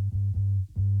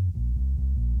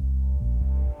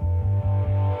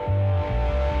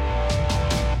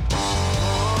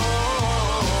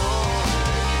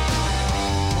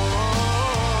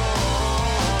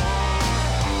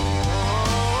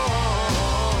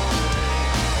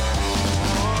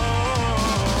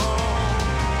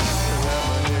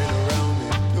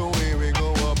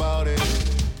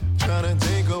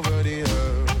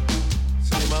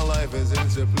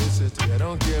 I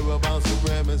don't care about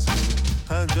supremacy.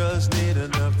 I just need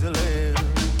enough to live.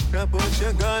 Now put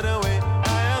your gun away.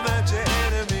 I am at your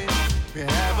enemy. We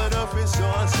have enough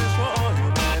resources for all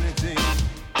humanity.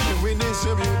 If we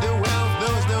distribute the wealth,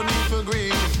 there's no need for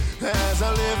greed. As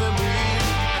I live and breathe,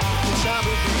 we shall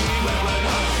be free. When we're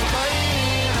not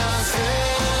fighting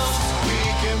ourselves, we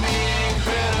can be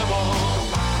incredible.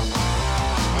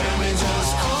 When we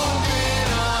just open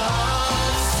our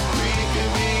hearts, we can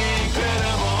be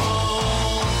incredible.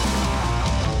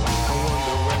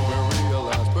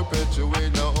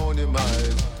 Perpetuate our own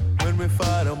demise when we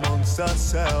fight amongst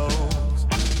ourselves.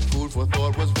 Food for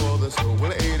thought was for the soul.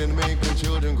 We'll aid and make the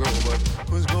children grow, but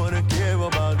who's gonna care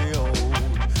about the old?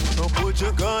 Don't put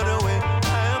your gun away.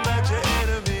 I am not your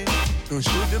enemy. Don't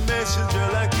shoot the messenger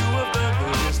like you have done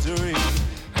for history.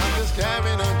 I'm just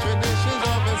carrying on traditions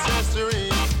of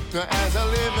ancestry. Now as I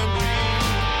live and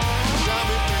breathe, shall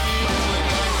be free. When we're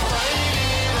not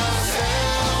fighting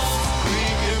ourselves, we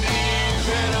can be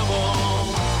incredible.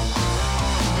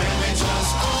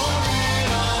 Just open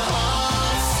our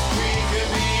hearts, we can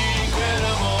be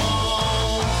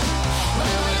incredible.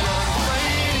 When we're not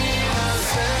fighting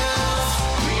ourselves,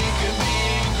 we can be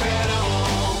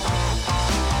incredible.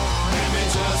 When we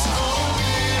just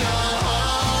open our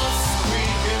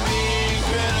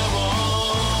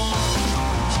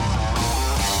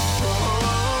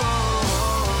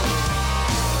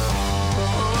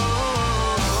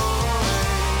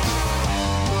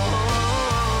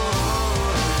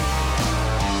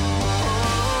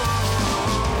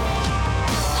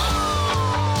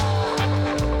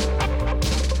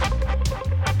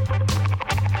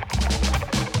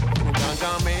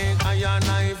I and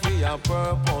I for a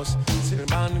purpose. Still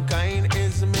mankind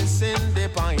is missing the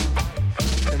point.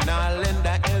 And I lend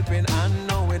a helping hand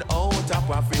now without a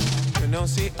profit. You know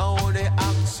see how they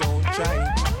act so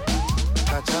try.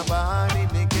 Catch a body,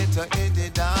 they get to in the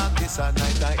darkest at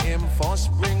night. I am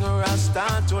first bring her a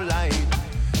start to light.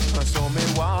 And so me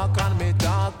walk and me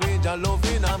talk with your love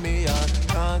in a me heart.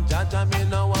 Can't judge me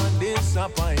no one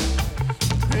disappoint.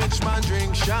 Rich man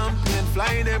drink champagne,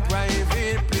 fly the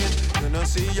private plane. You know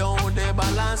see how the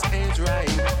balance ain't right.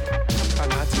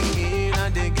 And I think in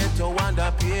and they get to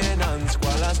wonder pain and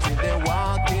squalor. Still they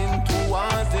walking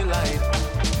towards the light.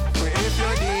 If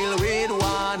you deal with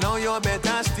one, now you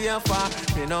better stay far.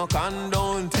 You know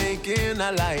condone taking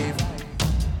a life.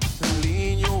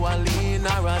 Lean you a lean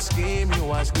or a scheme,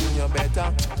 you a scheme. You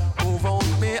better move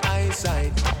out me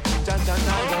eyesight. Just not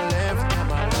go left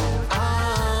them alone.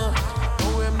 No,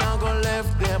 I'm not go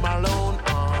left them alone.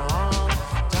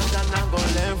 Just not go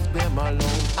left them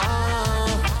alone.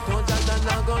 No, just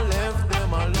not go left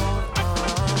them alone.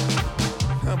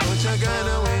 Put your gun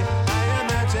away. I am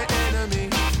not your enemy.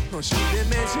 No, shoot the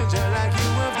messenger like you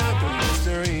have not the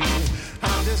mystery.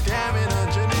 I'm just carrying on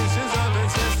traditions of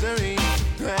ancestry.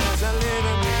 As I live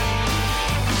and breathe,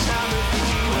 shall be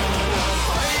free when we're not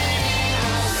fighting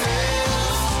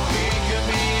ourselves. We can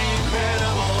be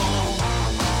incredible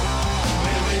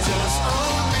when we just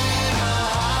open our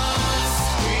hearts.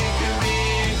 We can be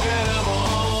incredible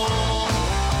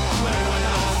when we're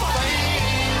not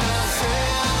fighting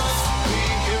ourselves. We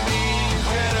can be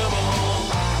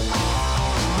incredible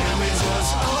when we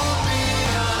just open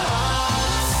our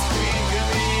hearts. We can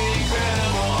be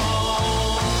incredible.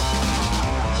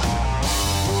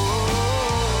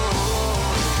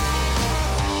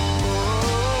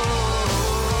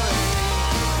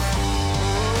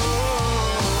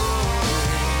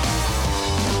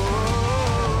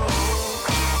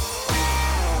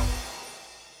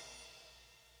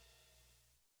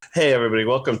 Hey everybody,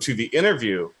 welcome to the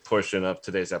interview portion of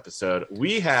today's episode.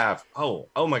 We have oh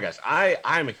my gosh,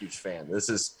 I'm a huge fan. This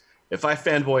is, if I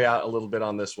fanboy out a little bit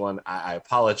on this one, I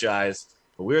apologize.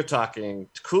 But we're talking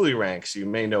to Coolie Ranks. You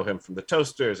may know him from the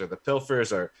Toasters or the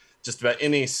Pilfers or just about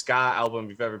any ska album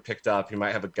you've ever picked up. He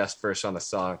might have a guest verse on a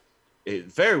song.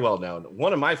 Very well known.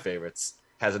 One of my favorites,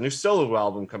 has a new solo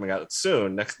album coming out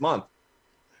soon, next month.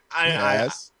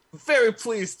 I'm very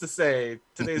pleased to say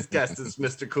today's guest is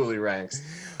Mr. Coolie Ranks.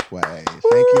 Why, thank you,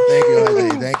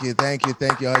 RJ.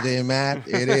 Thank you, RJ and Matt.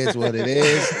 It is what it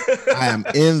is. I am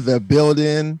in the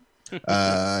building.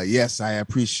 Yes, I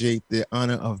appreciate the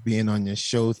honor of being on your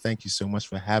show. Thank you so much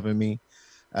for having me.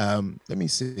 Let me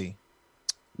see.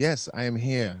 Yes, I am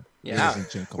here. Yeah,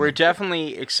 we're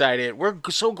definitely excited. We're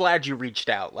so glad you reached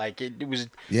out. Like it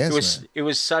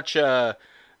was such a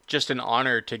just an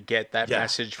honor to get that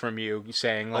message from you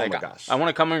saying like, I want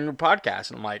to come on your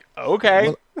podcast. And I'm like, okay.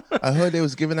 Well, I heard they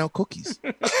was giving out cookies.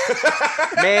 Is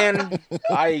Man,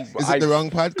 it the wrong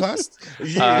podcast?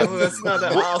 Yeah, that's not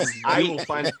that. I will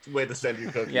find a way to send you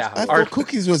cookies. Yeah, I thought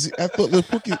the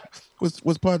cookie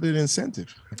was part of the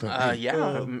incentive.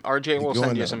 RJ will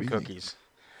send you some cookies.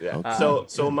 Yeah. Okay.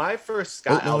 So my first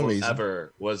ska album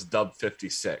ever was Dub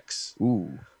 56.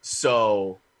 Ooh.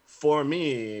 So for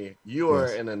me, you are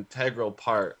an integral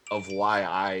part of why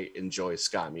I enjoy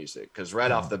ska music. Because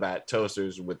right off the bat,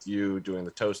 Toasters, with you doing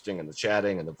the toasting and the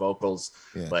chatting and the vocals,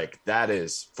 like that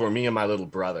is for me and my little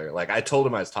brother. Like I told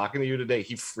him I was talking to you today,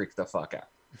 he freaked the fuck out.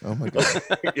 Oh my god.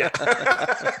 Yeah.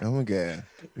 Oh my god.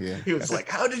 Yeah. He was like,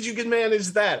 "How did you manage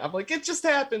that?" I'm like, "It just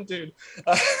happened, dude."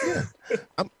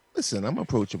 Listen, I'm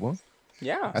approachable.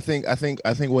 Yeah. I think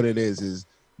what it is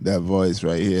that voice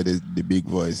right here, the big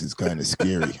voice is kind of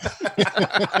scary.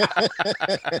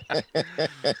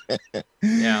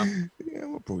 Yeah,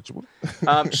 I'm approachable.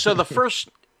 So the first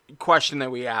question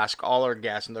that we ask all our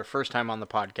guests, and their first time on the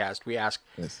podcast, we ask,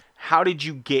 how did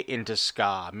you get into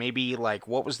ska? Maybe like,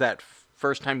 what was that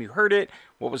first time you heard it?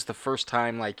 What was the first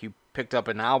time like you picked up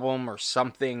an album or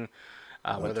something?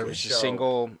 Whether it was a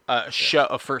single, a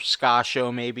first ska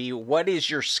show, maybe. What is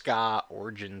your ska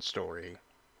origin story?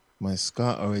 My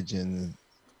ska origin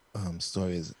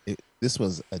story is this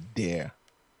was a dare.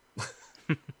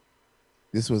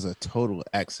 This was a total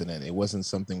accident. It wasn't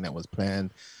something that was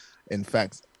planned. In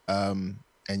fact, and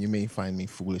you may find me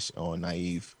foolish or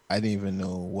naive, I didn't even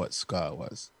know what ska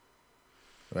was.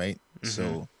 Right? Mm-hmm.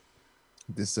 So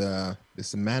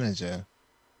this manager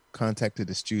contacted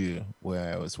the studio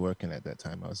where I was working at that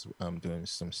time. I was doing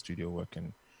some studio work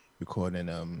and recording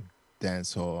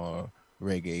dancehall,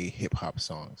 reggae, hip hop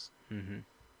songs. Mm-hmm.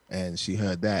 And she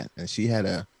heard that, and she had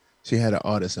an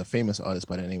artist, a famous artist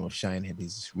by the name of Shinehead.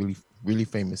 He's really, really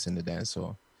famous in the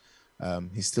dancehall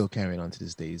He's still carrying on to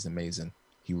this day. He's amazing.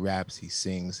 He raps, he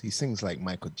sings like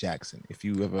Michael Jackson. If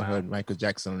you ever heard Michael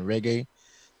Jackson on reggae,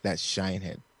 that's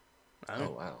Shinehead.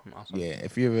 Oh wow. Awesome. Yeah,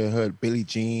 if you ever heard Billie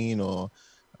Jean or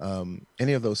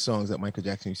any of those songs that Michael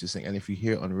Jackson used to sing, and if you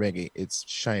hear it on reggae, it's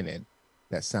Shinehead.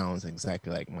 That sounds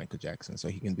exactly like Michael Jackson. So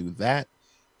he can do that.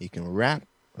 He can rap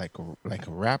like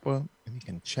a rapper, and he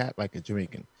can chat like a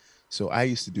Jamaican. So I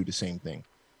used to do the same thing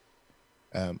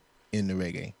in the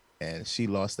reggae. And she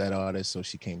lost that artist, so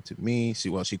she came to me. She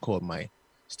called my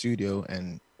studio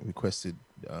and requested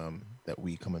that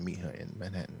we come and meet her in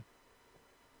Manhattan.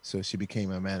 So she became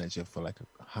my manager for like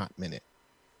a hot minute.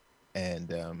 And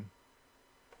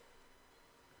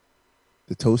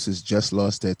the Toasters just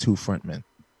lost their two frontmen,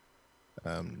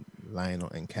 Lionel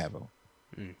and Cavo.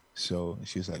 So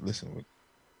she was like, listen,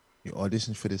 you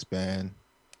audition for this band,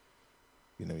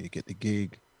 you know, you get the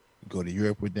gig, you go to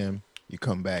Europe with them, you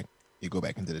come back, you go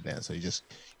back into the dance. So you just,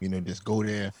 you know, just go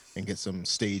there and get some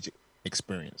stage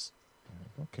experience. I'm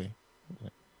like, okay.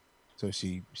 So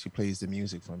she plays the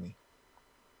music for me.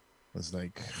 I was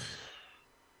like,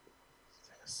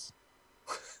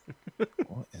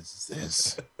 what is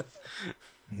this?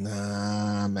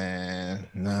 Nah, man.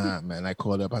 I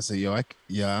called up. I said, yo,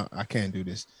 I can't do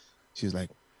this. She was like,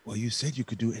 well, you said you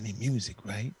could do any music,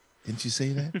 right? Didn't you say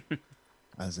that?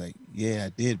 I was like, yeah, I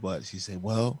did. But she said,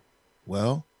 well.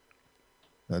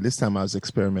 Now, this time I was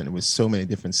experimenting with so many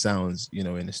different sounds, you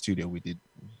know, in the studio. We did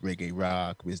reggae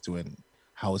rock, we was doing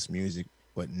house music,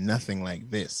 but nothing like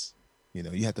this. You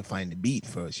know, you have to find the beat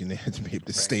first, you know, you have to be able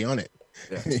to stay on it,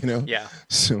 you know? Yeah.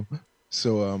 So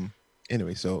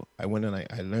anyway, so I went and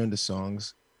I learned the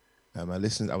songs. I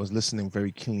was listening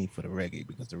very keenly for the reggae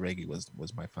because the reggae was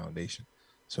my foundation.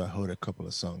 So I heard a couple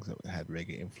of songs that had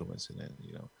reggae influence in it,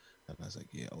 you know, and I was like,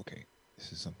 yeah, okay,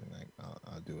 this is something like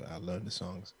I'll do it. I'll learn the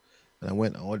songs. And I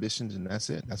went and auditioned, and that's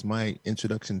it. That's my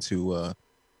introduction to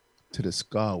the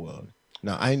ska world.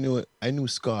 Now I knew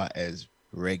ska as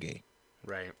reggae.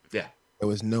 Right. Yeah. There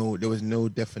was no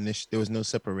definition. There was no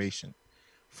separation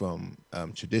from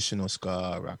traditional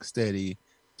ska, rock steady,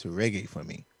 to reggae for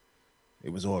me. It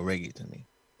was all reggae to me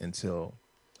until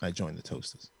I joined the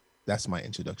Toasters. That's my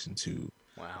introduction to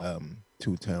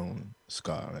two-tone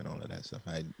ska and all of that stuff.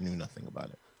 I knew nothing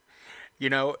about it. You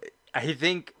know, I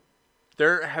think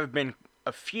there have been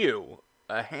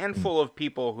a handful of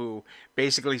people who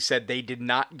basically said they did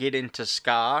not get into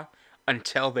ska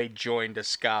until they joined a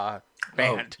ska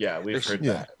band. Oh, yeah, we've heard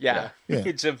that. Yeah. Yeah.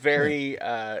 It's a very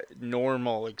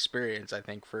normal experience, I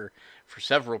think, for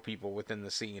several people within the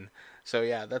scene. So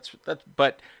yeah, that's.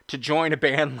 But to join a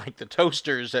band like the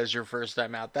Toasters as your first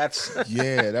time out, that's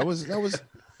Yeah, that was.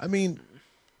 I mean,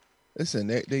 listen,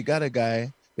 they got a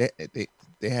guy.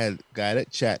 They had a guy that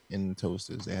chat in the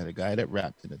Toasters. They had a guy that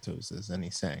rapped in the Toasters, and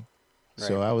he sang.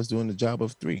 So Right. I was doing the job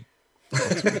of three. You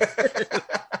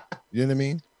know what I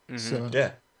mean? So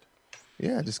Yeah.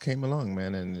 I just came along,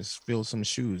 man, and just filled some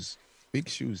shoes. Big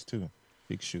shoes too.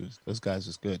 Big shoes. Those guys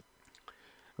was good.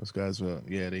 Those guys were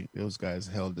those guys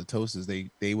held the Toasters.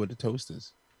 They were the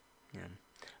Toasters.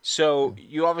 So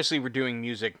you obviously were doing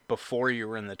music before you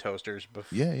were in the Toasters.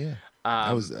 Yeah.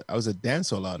 I was a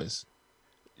dancehall artist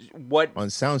What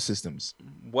on sound systems.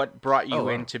 what brought you Oh, wow.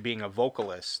 into being a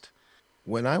vocalist?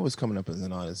 When I was coming up as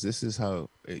an artist, this is how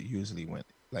it usually went.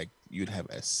 Like you'd have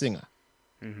a singer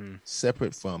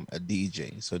separate from a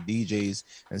DJ. So DJs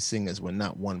and singers were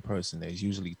not one person. There's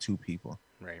usually two people.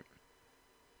 Right.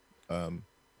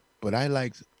 But I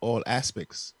liked all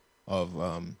aspects of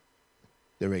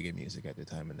the reggae music at the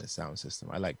time in the sound system.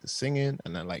 I liked the singing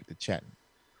and I liked the chatting.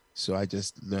 So I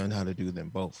just learned how to do them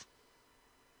both.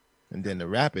 And then the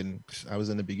rapping, I was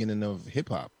in the beginning of hip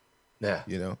hop. Yeah.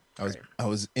 You know, I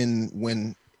was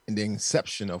in the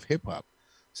inception of hip hop.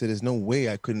 So there's no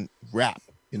way I couldn't rap.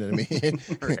 You know what I mean?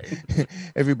 Right.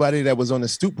 Everybody that was on the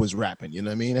stoop was rapping. You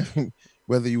know what I mean?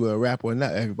 Whether you were a rapper or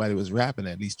not, everybody was rapping,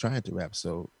 at least trying to rap.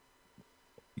 So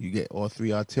you get all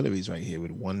three artilleries right here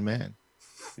with one man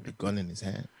with a gun in his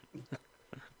hand.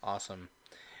 Awesome.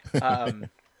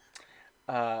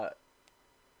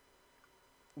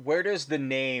 Where does the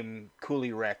name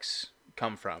Cooley Rex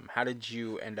come from? How did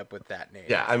you end up with that name?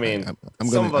 Yeah, I mean, I'm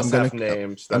some of us gonna- have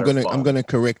names that I'm are fun. gonna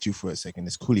correct you for a second.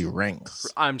 It's Cooley Ranks.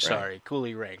 I'm sorry,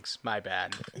 Cooley Ranks. My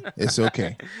bad. It's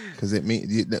okay, because it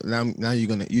means now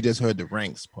you just heard the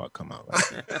ranks part come out.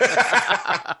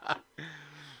 Right?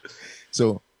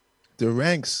 So the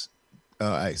ranks,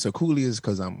 so Cooley is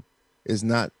because it's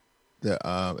not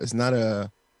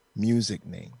a music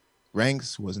name.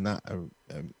 Ranks was not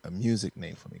a music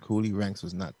name for me. Cooley Ranks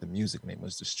was not the music name. It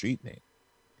was the street name.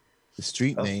 The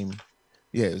street name,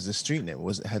 it was the street name.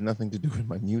 It had nothing to do with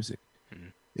my music.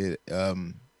 It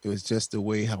was just the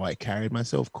way how I carried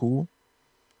myself, cool.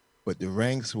 But the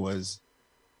ranks was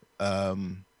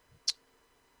um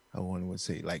how one would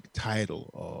say like title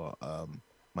or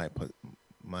my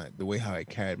the way how I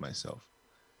carried myself.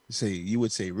 Say you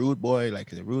would say rude boy, like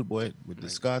the rude boy with the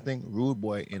scar thing. Rude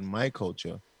boy in my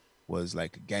culture was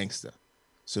like a gangster.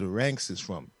 So the ranks is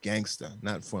from gangster,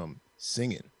 not from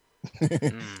singing.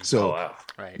 So Oh wow.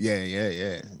 Right.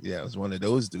 yeah. I was one of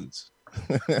those dudes.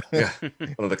 Yeah.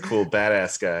 One of the cool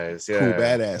badass guys. Yeah. Cool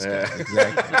badass Yeah. guy.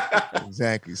 Exactly.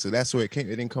 Exactly. So that's where it came.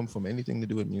 It didn't come from anything to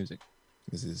do with music.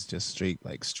 This is just straight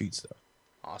like street stuff.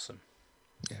 Awesome.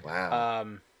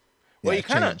 Wow. Well, Yeah, you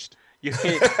kind of changed. you.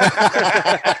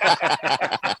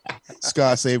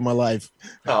 Scar saved my life.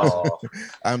 Oh.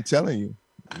 I'm telling you,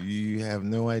 you have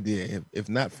no idea. If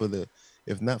not for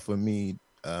me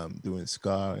doing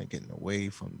Scar and getting away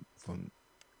from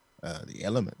the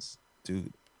elements,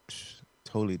 dude,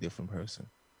 totally different person.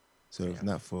 So if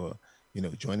not for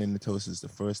joining the Toasters the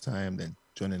first time, then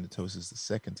joining the Toasters the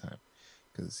second time,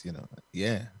 because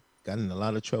got in a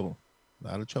lot of trouble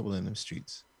in them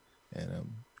streets,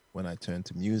 and when I turned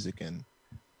to music and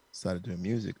started doing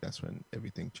music, that's when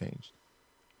everything changed.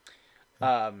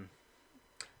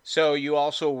 So you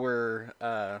also were,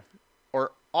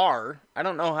 or are, I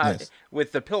don't know how, Yes.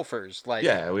 with the Pilfers, like.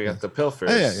 Yeah, we got the Pilfers.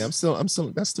 Oh, yeah, I'm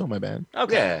still. That's still my band.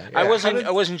 Okay. Yeah, I yeah.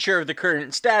 I wasn't sure of the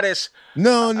current status.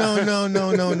 No.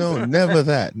 Never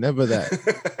that.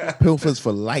 Pilfers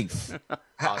for life.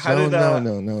 How No,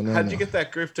 did no. How'd you get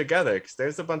that group together? Because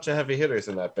there's a bunch of heavy hitters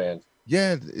in that band.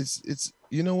 Yeah, it's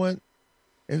you know what?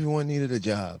 Everyone needed a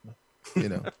job. All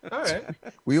right.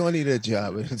 We all needed a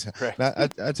job. Right.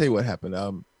 I tell you what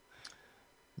happened.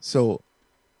 So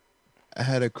I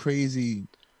had a crazy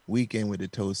weekend with the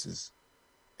Toasters,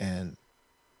 and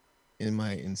in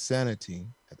my insanity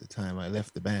at the time, I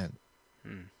left the band.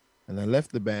 And I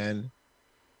left the band,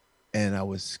 and I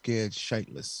was scared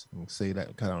shitless. I'm gonna say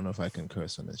that 'cause I don't know if I can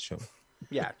curse on this show.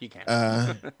 Yeah, you can.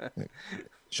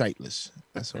 Shitless.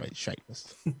 That's all right,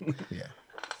 shitless. Yeah.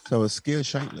 So I was scared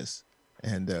shitless,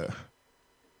 and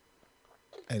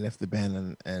I left the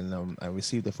band, and I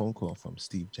received a phone call from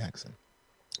Steve Jackson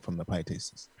from the Pie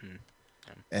Tasters,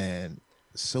 and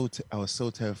I was so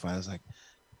terrified. I was like,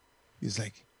 he's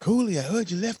like, Cooley, I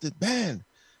heard you left the band.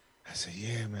 I said,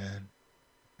 yeah, man.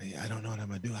 I don't know what I'm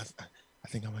gonna do. I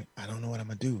think I don't know what I'm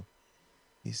gonna do.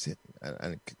 He said,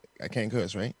 I can't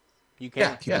curse, right? You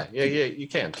can. Yeah. You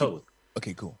can totally.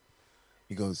 Okay, cool.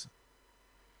 He goes,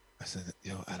 I said,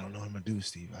 yo, I don't know what I'm gonna do,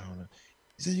 Steve. I don't know.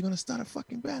 He said, you're gonna start a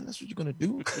fucking band. That's what you're gonna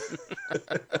do.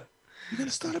 You're gonna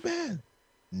start a band.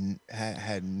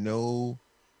 Had no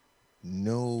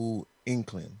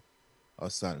inkling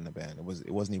of starting a band.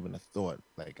 It wasn't even a thought.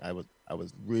 Like I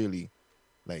was really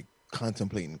like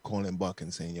contemplating calling Buck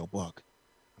and saying, yo, Buck,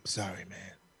 I'm sorry,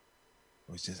 man.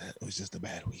 It was just a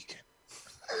bad weekend.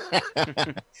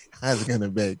 I was gonna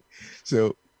beg.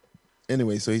 So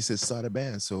anyway, so he said start a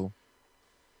band. So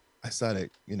I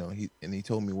started, he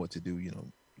told me what to do,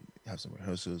 have some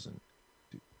rehearsals and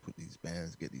put these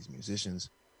bands, get these musicians.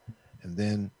 And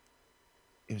then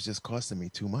it was just costing me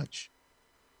too much.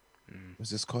 It was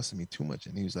just costing me too much.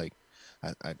 And he was like,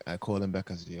 I called him back.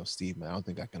 I said, yo, Steve, man, I don't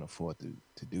think I can afford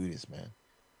to do this, man.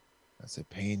 I said,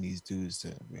 paying these dudes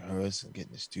to rehearse and get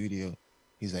in the studio.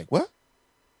 He's like, what?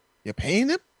 You're paying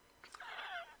them?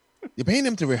 You're paying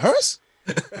them to rehearse?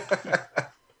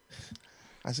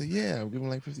 I said, yeah, I'm giving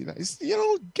like $50. You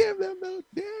don't give them no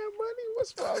damn money.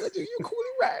 What's wrong with you? You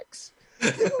Coolie Racks.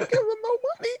 You don't give them no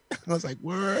money. I was like,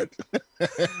 word.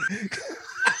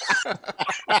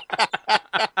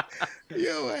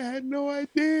 Yo, I had no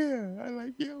idea. I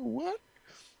like, yo, what?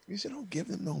 You said don't give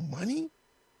them no money?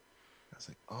 I was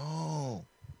like, oh.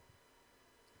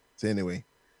 So anyway,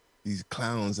 these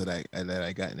clowns that I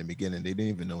got in the beginning, they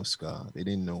didn't even know ska. They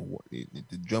didn't know what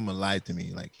the drummer lied to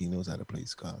me like he knows how to play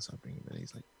ska or something. And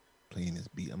he's like playing this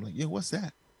beat. I'm like, yo, what's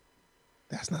that?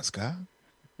 That's not ska.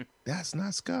 That's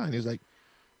not ska. And he was like,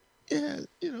 yeah,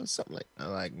 something like.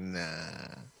 I'm like,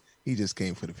 nah. He just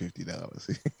came for the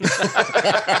 $50.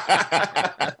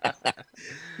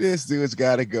 This dude's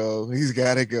gotta go. He's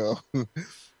gotta go.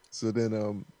 So then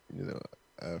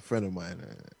a friend of mine,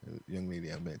 a young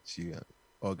lady I met, she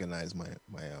organized my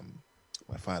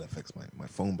file effects, my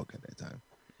phone book at that time.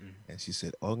 And she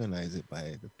said, organize it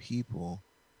by the people,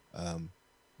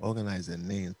 organize their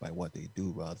names by what they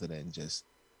do rather than just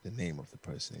the name of the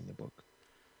person in the book,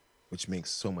 which makes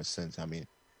so much sense. I mean,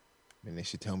 they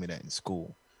should tell me that in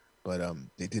school, but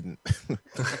they didn't.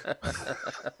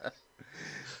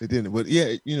 They didn't. But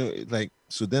yeah, like,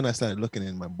 so then I started looking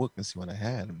in my book and see what I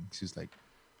had. And she's like,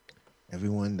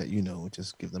 everyone that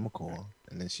just give them a call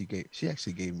and then she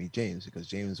actually gave me James, because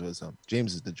James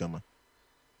is the drummer.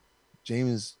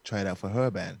 James tried out for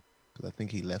her band because I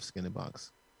think he left Skinny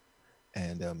Box,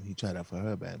 and he tried out for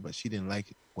her band, but she didn't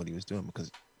like what he was doing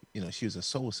because she was a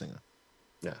soul singer.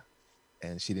 Yeah.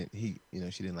 And she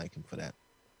didn't like him for that.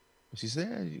 But she said,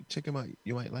 yeah, you check him out,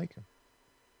 you might like him.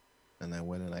 And I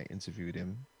went and I interviewed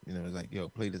him. It was like, yo,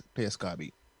 play a ska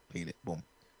beat, played it, boom.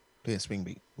 Play a swing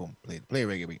beat, boom, played it. Play a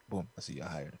reggae beat, boom. I see you're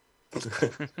hired. It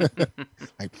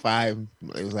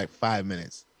was like 5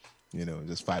 minutes,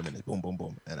 just 5 minutes, boom, boom,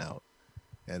 boom, and out.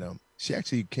 And she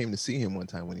actually came to see him one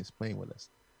time when he was playing with us,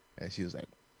 and she was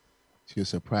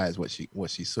surprised what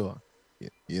she saw.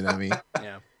 You know what I mean?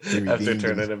 Yeah. After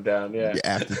turning him down, yeah.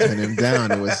 After turning him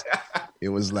down, it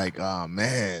was like, oh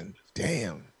man,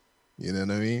 damn. You know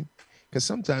what I mean? Because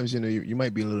sometimes you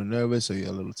might be a little nervous or you're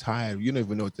a little tired. You don't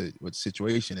even know what the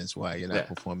situation is, why you're not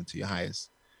performing to your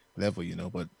highest level.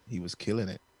 But he was killing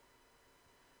it.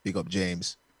 Big up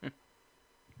James.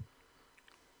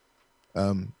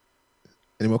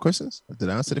 Any more questions? Did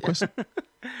I answer the question?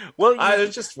 Well, I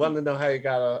just wanted to know how you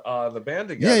got the band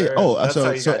together. Yeah. Oh, That's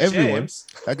how you so got everyone. James.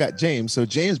 I got James. So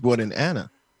James brought in Anna.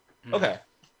 Okay.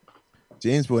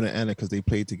 James brought in Anna because they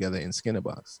played together in Skinner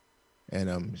Box,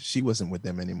 and she wasn't with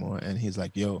them anymore. And he's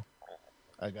like, "Yo,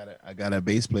 I got a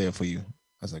bass player for you."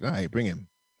 I was like, "All right, bring him,"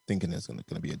 thinking it's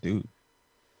gonna be a dude.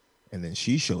 And then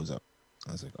she shows up.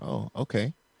 I was like, "Oh,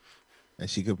 okay," and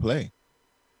she could play.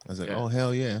 I was like, "Oh,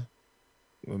 hell yeah,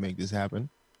 we'll make this happen."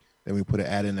 Then we put an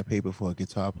ad in the paper for a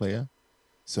guitar player.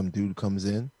 Some dude comes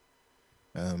in.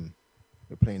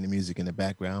 We're playing the music in the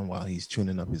background while he's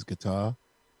tuning up his guitar.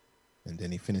 And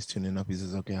then he finished tuning up. He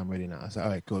says, "Okay, I'm ready now." I said,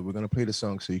 "All right, good. We're going to play the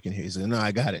song so you can hear." He said, "No,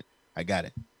 I got it.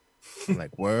 I'm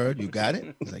like, "Word, you got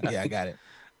it?" He's like, "Yeah, I got it."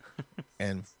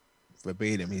 And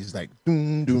verbatim, he's like,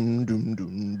 doom, doom, doom,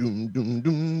 doom, doom, doom,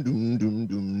 doom, doom, doom,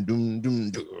 doom, doom, doom,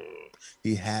 doom.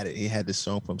 He had it. He had the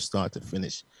song from start to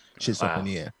finish. Shit's up in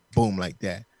the air. Boom, like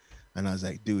that. And I was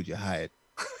like, "Dude, you're hired.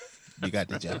 You got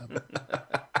the job."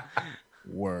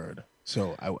 Word.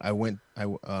 So I went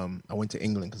to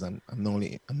England because I'm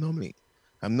normally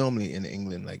in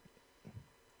England like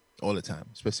all the time,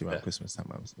 especially around Christmas time.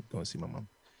 I was going to see my mom,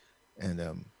 and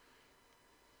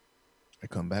I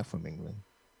come back from England.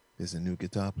 There's a new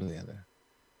guitar player there.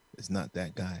 It's not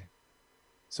that guy.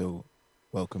 So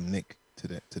welcome Nick to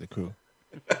the crew.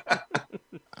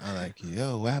 I'm like,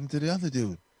 "Yo, what happened to the other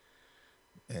dude?"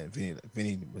 And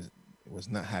Vinny was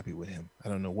not happy with him. I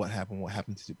don't know what happened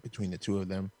between the two of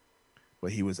them,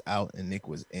 but he was out and Nick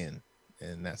was in,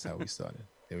 and that's how we started.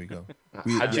 There we go.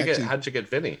 How'd you get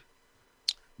Vinny?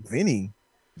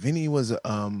 Vinny was a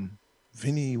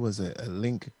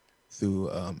link through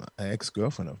an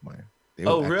ex-girlfriend of mine.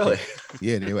 Really?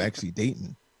 Yeah, they were actually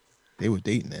dating. They were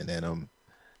dating, and then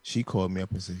she called me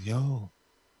up and said, "Yo,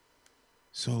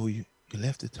 so you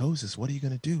left the Toasters. What are you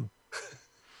gonna do?"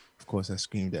 Of course, I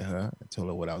screamed at her. I told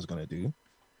her what I was gonna do,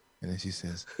 and then she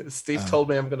says, "Steve told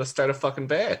me I'm gonna start a fucking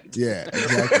band." Yeah,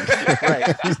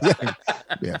 exactly. Right.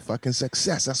 Yeah, fucking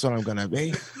success. That's what I'm gonna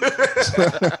be.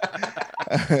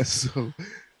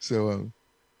 So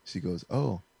she goes,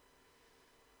 "Oh,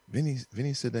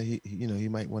 Vinny said that he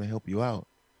might want to help you out,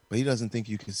 but he doesn't think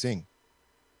you can sing."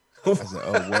 I said,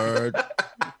 "Oh, word."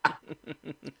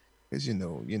 Because you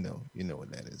know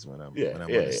what that is when I'm on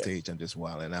the stage, I'm just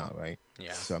wilding out, right?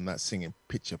 Yeah. So I'm not singing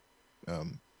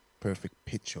perfect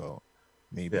pitch or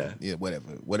maybe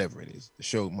whatever it is. The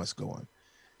show must go on,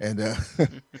 and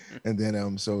and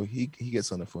then so he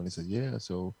gets on the phone and says, "Yeah,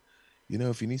 so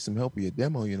if you need some help with your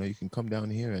demo, you can come down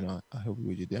here and I'll help you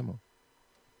with your demo."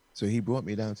 So he brought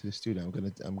me down to the studio.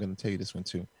 I'm gonna tell you this one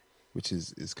too, which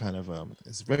is kind of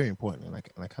it's very important, and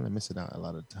I kind of miss it out a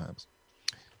lot of times.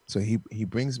 So he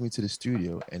brings me to the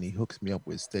studio and he hooks me up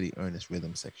with Steady Ernest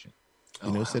rhythm section.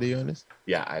 You know Steady Ernest?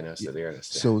 Yeah, I know Steady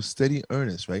Ernest. Yeah. So Steady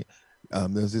Ernest, right?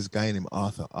 There's this guy named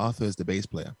Arthur. Arthur is the bass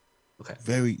player. Okay.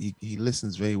 He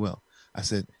listens very well. I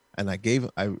said, and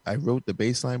I wrote the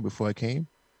bass line before I came.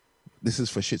 This is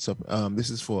for Shits Up. This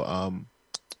is for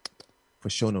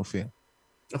Show No Fear.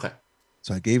 Okay.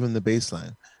 So I gave him the bass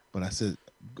line, but I said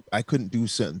I couldn't do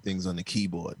certain things on the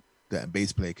keyboard that a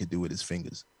bass player could do with his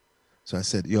fingers. So I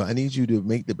said, "Yo, I need you to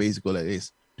make the bass go like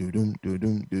this, do-dum,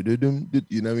 do-dum, do-do-dum, do,"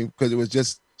 you know what I mean? Because it was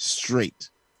just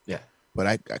straight. Yeah.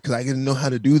 But because I didn't know how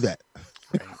to do that.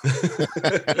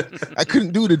 I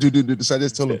couldn't do the do-do-do. So I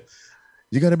just told him,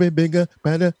 "You gotta be bigger,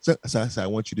 better." So I said, "I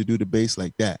want you to do the bass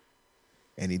like that,"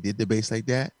 and he did the bass like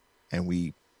that, and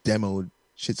we demoed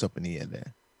Shits Up in the Air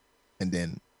there, and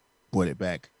then brought it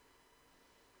back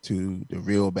to the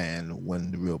real band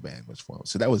when the real band was formed.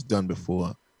 So that was done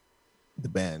before the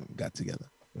band got together.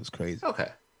 It was crazy. Okay.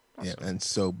 Yeah, and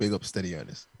so big up Steady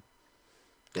Artists.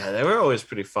 Yeah, they were always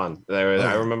pretty fun. I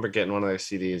yeah. remember getting one of their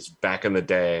CDs back in the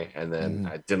day, and then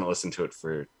Mhm. I didn't listen to it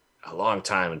for a long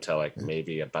time until like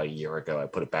maybe about a year ago. I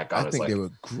put it back on. I It's think like, they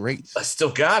were great. I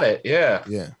still got it. Yeah.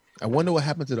 Yeah. I wonder what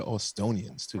happened to the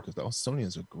Austonians too, because the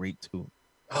Austonians were great too.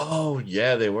 Oh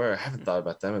yeah, they were. I haven't thought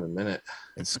about them in a minute.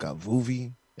 And Scott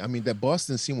Vuvi. I mean, that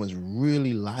Boston scene was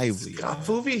really lively. Scott man.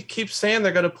 Vuvi keeps saying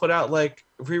they're going to put out like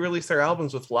re-release their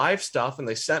albums with live stuff, and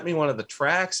they sent me one of the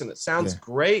tracks, and it sounds Yeah.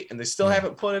 great, and they still Yeah.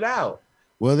 haven't put it out.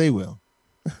 Well, they will.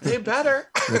 They better.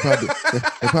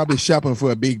 They're probably shopping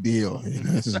for a big deal. You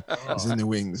know, it's in the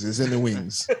wings. It's in the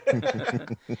wings.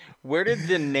 Where did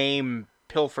the name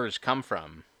Pilfers come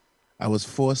from? I was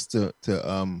forced to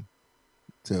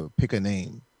pick a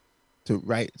name,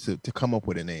 to come up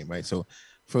with a name, right? So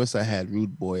first I had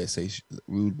Rude Boy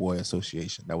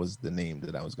Association. That was the name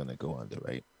that I was gonna go under,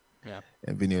 right? Yeah.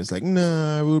 And Vinny was like,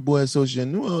 nah, Rude Boy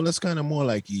Association. Well, that's kind of more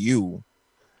like you.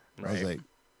 I was Right. like,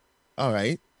 all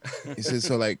right. He said,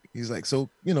 so like, he's like, so,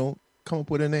 you know, come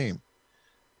up with a name.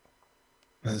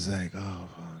 I was like, oh.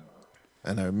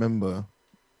 And I remember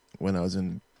when I was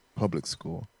in public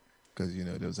school, because, you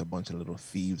know, there was a bunch of little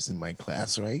thieves in my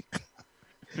class, right?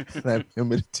 And I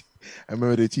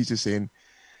remember the teacher saying,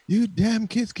 you damn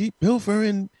kids keep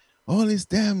pilfering all these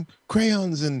damn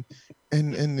crayons and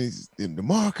the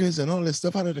markers and all this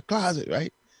stuff out of the closet,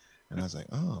 right? And I was like,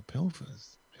 oh,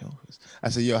 pilfers. I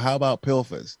said, yo, how about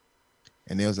pilfers?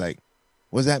 And they was like,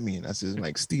 what's that mean? I said,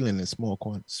 like stealing in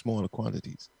smaller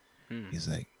quantities. He's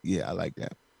like, yeah, I like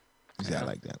that. He said, I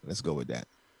like that. Let's go with that.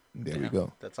 And there we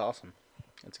go. That's awesome.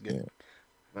 That's good. Yeah.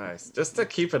 Nice. Just to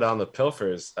keep it on the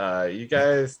Pilfers, you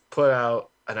guys put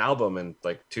out an album in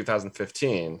like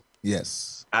 2015.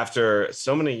 Yes. After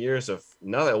so many years of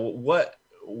nothing,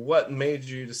 what made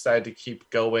you decide to keep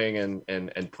going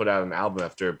and put out an album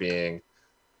after being,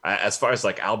 as far as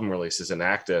like album releases,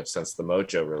 inactive since the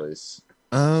Mojo release?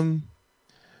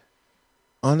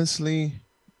 Honestly,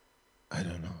 I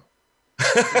don't know.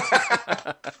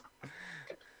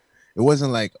 It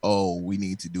wasn't like, oh, we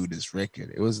need to do this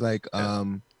record. It was like,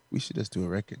 we should just do a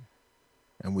record,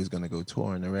 and we was gonna go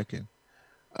tour on the record.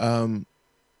 Yeah,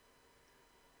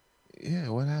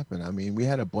 what happened? I mean, we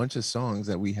had a bunch of songs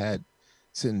that we had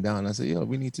sitting down. I said, yo,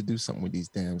 we need to do something with these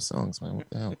damn songs, man. What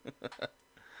the hell?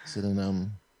 So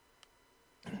then,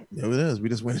 there it is. We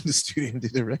just went in the studio and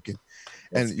did the record.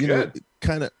 And That's you know, good.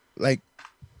 kind of like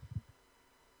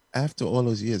after all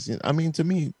those years, you know, I mean, to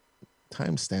me,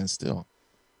 time stands still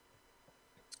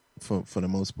for the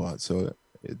most part. So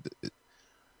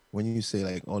when you say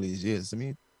like all these years, to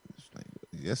me, it's like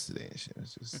yesterday and shit.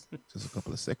 It's just a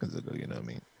couple of seconds ago. You know what I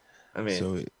mean? I mean,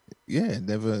 So yeah,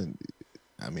 never.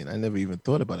 I mean, I never even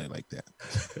thought about it like that.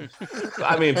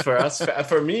 I mean,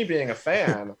 for me being a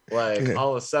fan, like Yeah.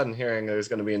 all of a sudden hearing there's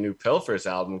going to be a new Pilfers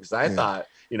album, because I thought,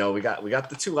 you know, we got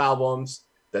the two albums.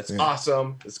 That's Yeah.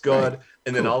 awesome. It's good. Right.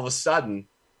 And then Cool. all of a sudden,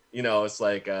 you know, it's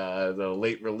like the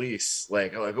late release.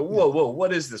 Like whoa,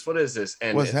 what is this? What is this?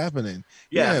 And What's happening?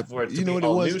 yeah, for it to you know be what it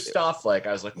all was? new stuff. Like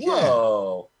I was like, Yeah.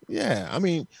 whoa. Yeah, I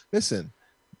mean, listen,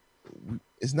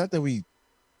 it's not that we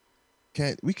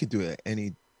could do it at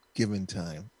any given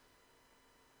time.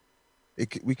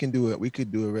 We could do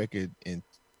a record in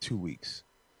 2 weeks,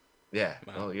 Yeah.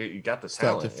 Wow. Well, you got the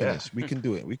start to talent. Yeah. finish. We can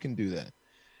do it. We can do that.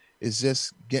 It's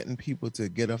just getting people to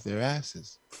get off their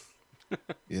asses.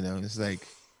 You know, it's like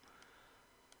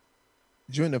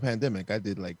during the pandemic, I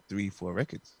did like 3-4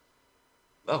 records,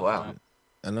 Oh wow.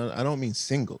 and I don't mean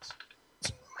singles.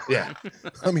 Yeah.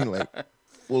 I mean like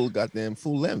full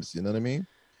lengths. You know what I mean?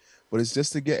 But it's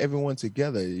just to get everyone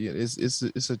together.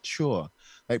 It's a chore.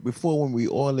 Like before, when we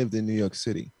all lived in New York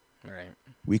City, Right.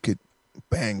 we could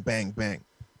bang, bang, bang.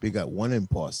 We got one in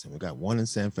Boston. We got one in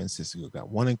San Francisco. We got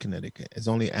one in Connecticut. It's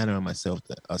only Anna and myself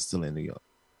that are still in New York.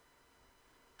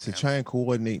 To try and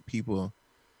coordinate people,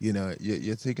 you know,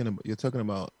 you're talking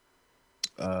about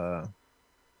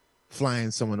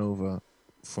flying someone over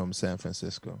from San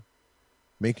Francisco,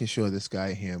 making sure this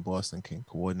guy here in Boston can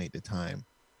coordinate the time,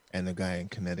 and the guy in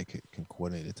Connecticut can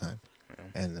coordinate the time,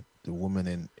 and the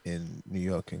woman in New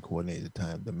York can coordinate the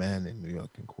time. The man in New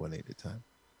York can coordinate the time.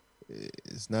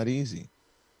 It's not easy.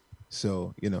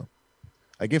 So, you know,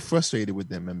 I get frustrated with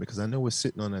them, man, because I know we're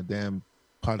sitting on a damn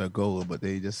pot of gold, but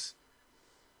they just,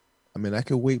 I mean, I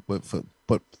could wait, but for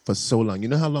so long. You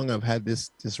know how long I've had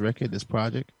this record, this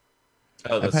project?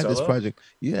 Oh, I've had this project.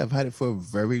 Yeah, I've had it for a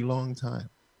very long time.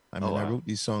 I mean, I wow. wrote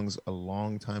these songs a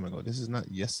long time ago. This is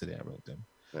not yesterday I wrote them.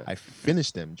 Yeah. I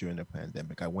finished them during the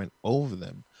pandemic. I went over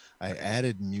them. I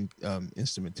added new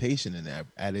instrumentation in there.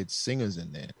 I added singers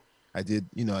in there. I did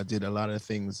a lot of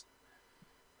things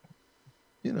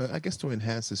I guess to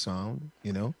enhance the sound,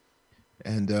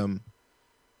 and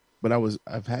but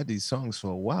I've had these songs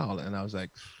for a while, and I was like,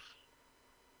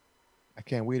 I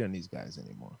can't wait on these guys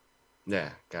anymore. Yeah,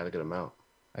 gotta get them out.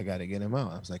 I gotta get them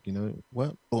out. I was like, you know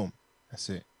what? Boom, that's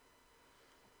it.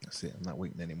 That's it. I'm not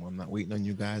waiting anymore. I'm not waiting on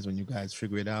you guys. When you guys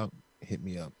figure it out, hit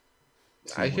me up.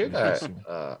 I hear that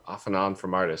off and on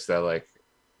from artists that like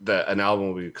an album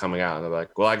will be coming out and they're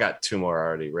like, well, I got 2 more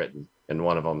already written and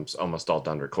one of them's almost all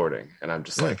done recording, and I'm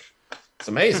just like, it's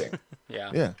amazing.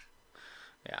 Yeah.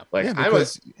 Like Yeah,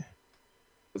 because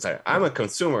I'm a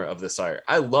consumer of this art.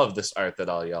 I love this art that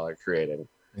all y'all are creating,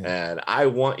 and I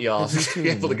want y'all to be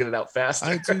able to get it out faster.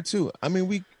 I do too. I mean,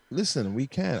 we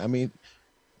can. I mean,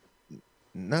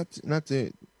 not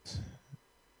to.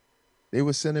 They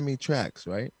were sending me tracks,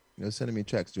 right? They were sending me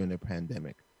tracks during the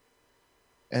pandemic,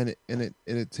 and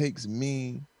it takes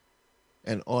me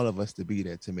and all of us to be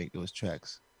there to make those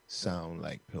tracks sound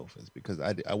like Pilfers, because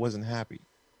I wasn't happy.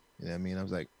 You know what I mean? I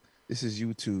was like, this is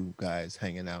you two guys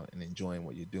hanging out and enjoying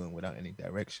what you're doing without any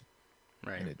direction.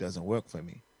 Right. And it doesn't work for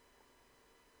me.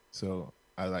 So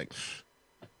I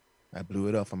blew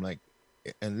it off. I'm like,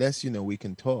 unless, we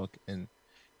can talk, and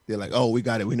they're like, oh, we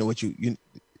got it. We know what you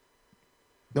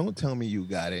don't tell me you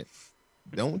got it.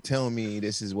 Don't tell me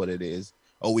this is what it is.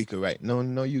 Oh, we can write.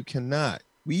 No, you cannot.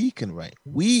 We can write.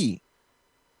 We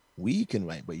can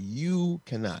write, but you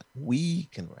cannot. We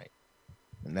can write.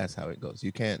 And that's how it goes.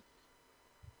 You can't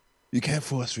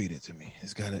force read it to me.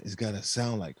 It's gotta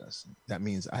sound like us. That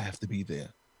means I have to be there.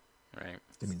 Right.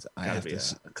 That means I Gotta have be to. a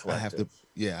I have to. collective.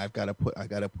 Yeah, I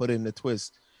gotta put in the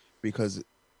twist, because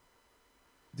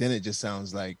then it just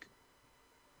sounds like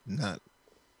not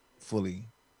fully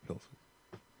Pilfer.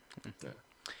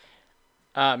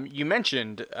 You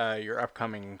mentioned your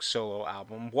upcoming solo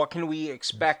album. What can we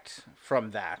expect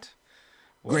from that?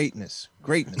 Greatness.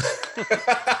 All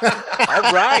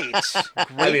right.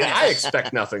 I mean, I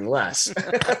expect nothing less.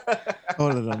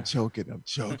 Hold on, I'm choking.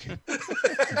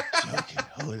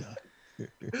 Hold on.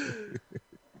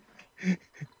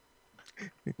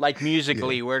 Like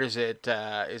musically, where does it?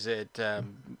 Is it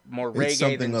more reggae? It's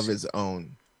something of its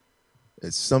own.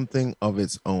 It's something of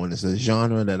its own. It's a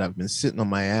genre that I've been sitting on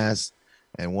my ass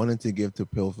and wanting to give to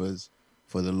Pilfers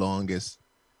for the longest,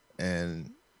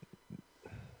 and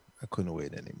I couldn't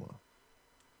wait anymore.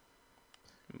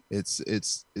 It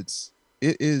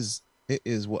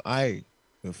is what I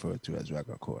refer to as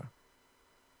raggacore.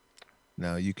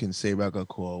 Now you can say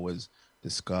raggacore was the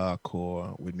ska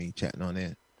core with me chatting on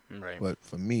it, Right. but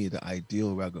for me, the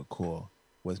ideal raggacore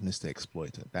was Mr.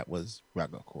 Exploiter. That was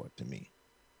raggacore to me.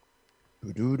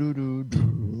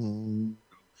 Do-do-do-do-do.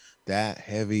 That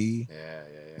heavy, Yeah.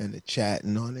 and the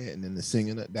chatting on it, and then the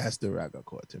singing. That's the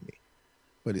raggacore to me.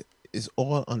 But it's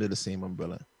all under the same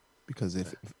umbrella, because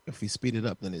if we speed it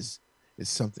up, then it's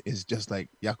something. It's just like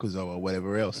Yakuza or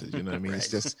whatever else is. You know what I mean?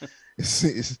 Right.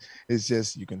 It's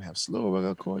just you can have slow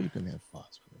raggacore, you can have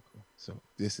fast raggacore. So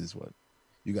this is what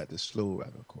you got, the slow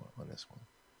raggacore on this one.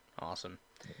 Awesome.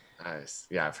 Nice.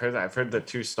 Yeah, I've heard the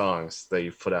 2 songs that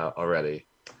you've put out already,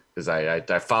 because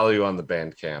I follow you on the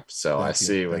Bandcamp, so I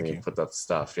see when you put that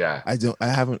stuff. Yeah.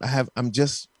 I'm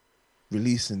just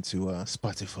releasing to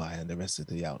Spotify and the rest of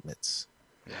the outlets.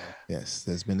 Yeah. Yes,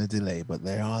 there's been a delay, but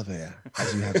they are there,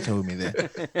 as you have told me.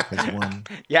 There's one.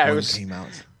 Yeah, one it was came out.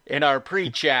 in our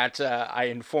pre-chat. I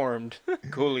informed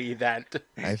Cooley that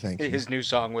I thank you. his new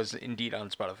song was indeed on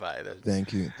Spotify.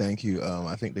 Thank you.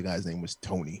 I think the guy's name was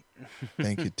Tony.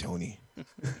 Thank you, Tony,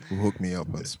 who hooked me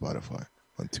up on Spotify,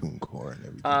 on TuneCore, and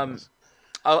everything else.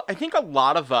 I think a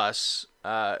lot of us.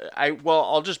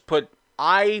 I'll just put.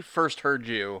 I first heard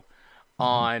you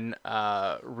on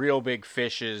Real Big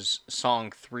Fish's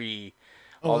song 3,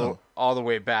 all the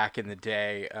way back in the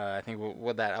day. I think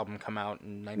would that album come out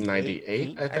in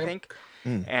 98? I think.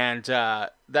 And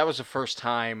that was the first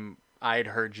time I'd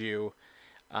heard you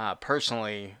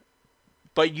personally.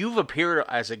 But you've appeared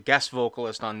as a guest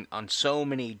vocalist on so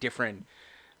many different,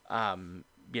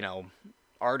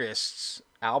 artists'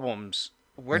 albums.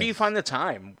 Where do you find the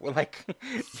time? Like,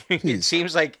 it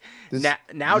seems like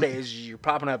nowadays you're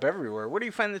popping up everywhere. Where do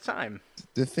you find the time?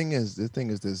 The thing is,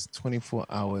 there's 24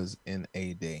 hours in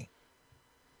a day,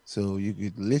 so you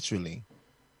could literally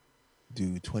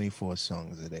do 24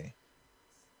 songs a day,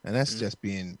 and that's just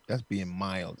being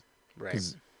mild. Right.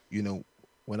 Because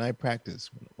when I practice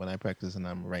and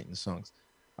I'm writing songs,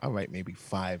 I'll write maybe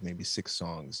 5, maybe 6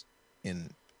 songs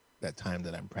in that time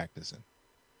that I'm practicing.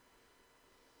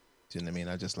 Do you know what I mean?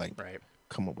 I just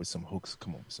come up with some hooks,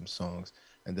 come up with some songs,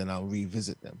 and then I'll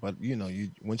revisit them. But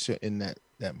once you're in that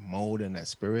mode and that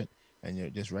spirit, and you're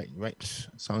just writing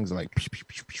songs like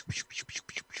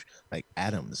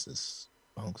atoms, this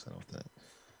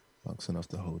bouncing off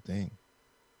the whole thing.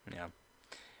 Yeah.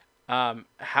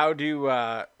 How do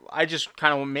I just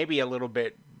kind of maybe a little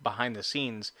bit behind the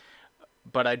scenes,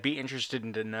 but I'd be interested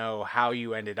in to know how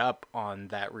you ended up on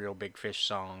that Real Big Fish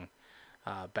song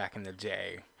back in the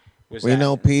day. Was We that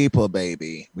know people,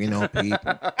 baby. We know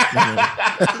people.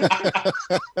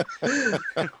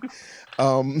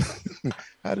 um,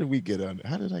 how did we get on?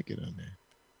 How did I get on there?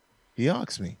 He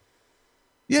asked me.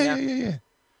 Yeah.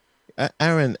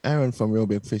 Aaron from Real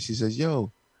Big Fish. He says, "Yo,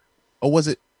 or was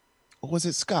it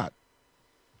Scott?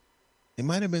 It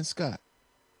might have been Scott.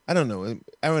 I don't know,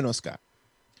 Aaron or Scott."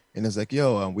 And it's like,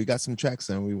 "Yo, we got some tracks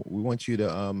and we want you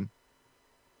to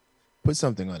put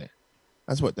something on it."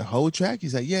 That's what, the whole track?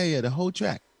 He's like, yeah, the whole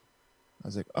track. I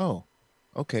was like, oh,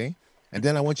 okay. And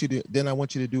then I want you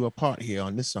to do a part here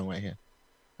on this song right here.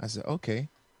 I said, okay.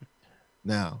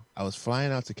 Now I was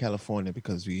flying out to California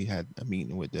because we had a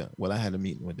meeting with I had a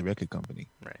meeting with the record company.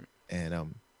 right? And I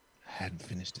hadn't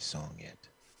finished the song yet.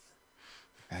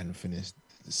 I hadn't finished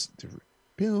the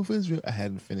Bill Fitzgerald. I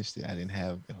hadn't finished it. I didn't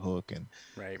have the hook, and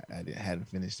Right. I hadn't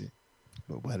finished it.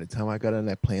 But by the time I got on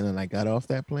that plane and I got off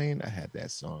that plane, I had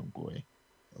that song, boy.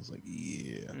 I was like,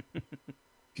 yeah,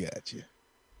 gotcha.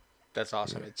 That's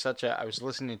awesome. Yeah. It's such a. I was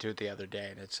listening to it the other day,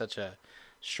 and it's such a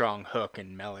strong hook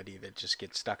and melody that just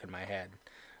gets stuck in my head.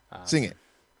 Sing it.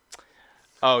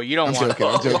 Oh, you don't I'm want. joking,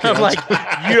 I'm joking. I'm like,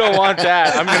 you don't want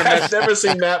that. I'm gonna mess. I've never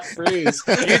seen Matt freeze.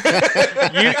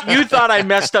 You thought I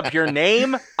messed up your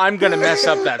name? I'm gonna mess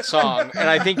up that song, and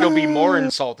I think you'll be more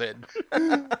insulted.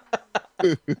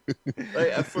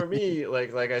 Like, for me,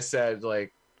 like I said,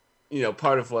 like, you know,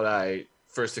 part of what I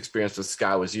first experienced with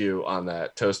ska was you on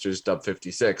that Toasters Dub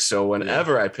 56. So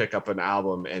whenever I pick up an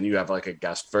album and you have like a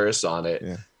guest verse on it,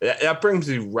 that brings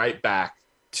me right back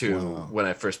to when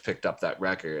I first picked up that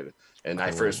record and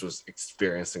I first was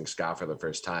experiencing ska for the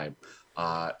first time.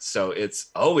 So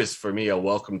it's always for me a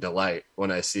welcome delight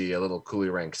when I see a little Cooley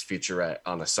Ranks featurette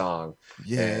on a song.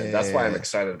 Yeah, and that's why I'm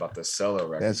excited about this solo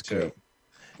record. That's too.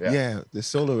 great. Yeah, the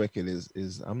solo record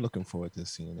is I'm looking forward to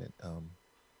seeing it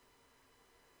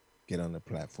get on the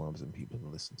platforms and people to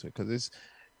listen to it, because it's,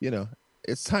 you know,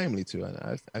 it's timely too.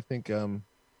 And I think I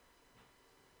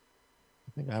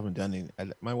haven't done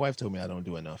any. My wife told me I don't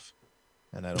do enough,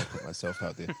 and I don't put myself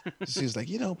out there. She's like,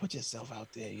 you don't put yourself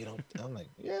out there. You don't. I'm like,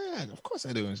 yeah, of course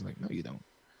I do. And she's like, no, you don't.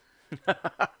 I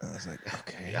was like,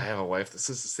 okay. Yeah, I have a wife that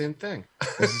says the same thing.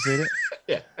 Does she say that?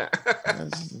 Yeah. I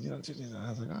was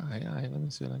like, all right, let me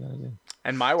see what I gotta do.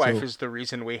 And my wife So- is the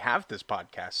reason we have this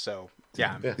podcast. So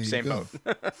yeah, There you same go.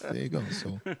 boat. There you go.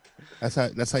 So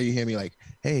that's how you hear me, like,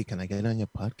 hey, can I get on your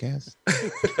podcast?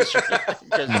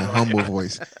 Because My humble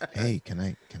voice. Hey, can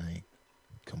I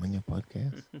come on your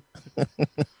podcast?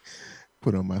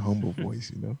 Put on my humble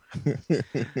voice, you know.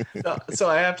 So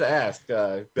I have to ask,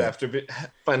 after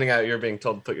finding out you're being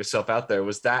told to put yourself out there,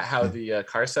 was that how the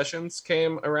car sessions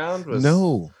came around?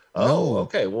 No. Oh, no.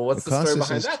 okay. Well, what's The the car story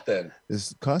behind sessions- that then?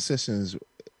 This car sessions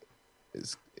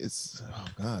it's oh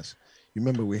gosh. You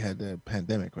remember we had the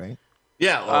pandemic, right?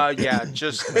 Yeah. Well, yeah,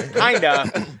 just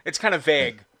kinda. It's kind of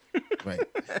vague. Right.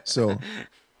 So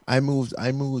I moved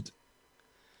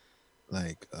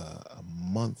like a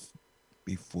month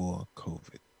before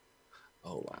COVID.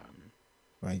 oh wow.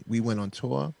 Right. We went on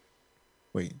tour.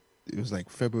 Wait, it was like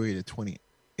February the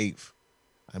 28th.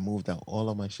 I moved out all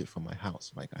of my shit from my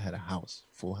house. Like, I had a house,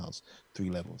 full house, 3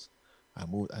 levels. I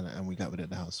moved and we got rid of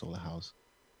the house, sold the house,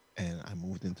 and I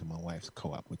moved into my wife's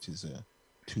co-op, which is a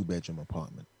 2-bedroom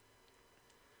apartment.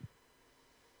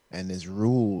 And there's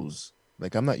rules.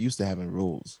 Like, I'm not used to having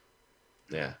rules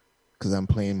Yeah. because I'm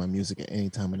playing my music at any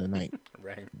time of the night,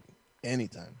 Right.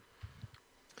 anytime.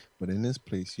 But in this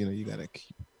place, you know, you gotta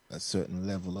keep a certain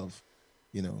level of,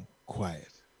 you know, quiet.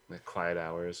 Like quiet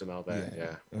hours and all that.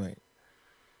 Yeah. Right.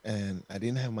 And I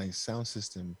didn't have my sound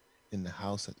system in the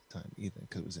house at the time either,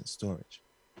 because it was in storage.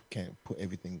 Can't put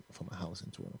everything from a house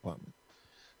into an apartment.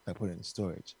 I put it in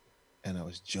storage, and I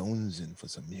was jonesing for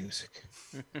some music.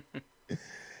 And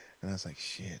I was like,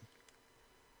 shit,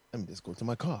 let me just go to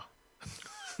my car.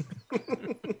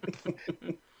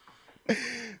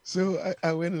 So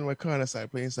I went in my car and I started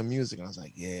playing some music, and I was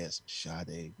like, yeah, some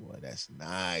Sade, boy, that's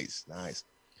nice.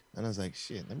 And I was like,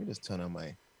 shit, let me just turn on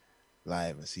my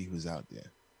live and see who's out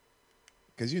there.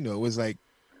 Because, you know, it was like,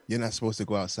 you're not supposed to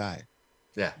go outside.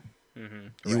 Yeah.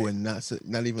 Mm-hmm. You were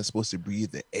not even supposed to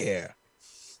breathe the air.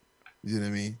 You know what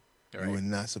I mean? Right. You were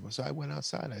not supposed. So I went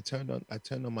outside. I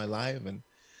turned on my live, and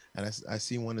I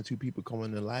see 1 or 2 people come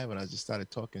on the live, and I just started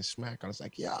talking smack. I was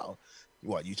like, yo,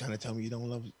 What, you trying to tell me you don't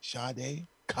love Sade?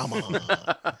 Come on.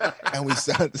 And we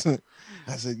started.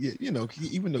 I said, yeah, you know,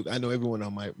 even though I know everyone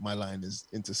on my line is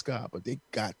into ska, but they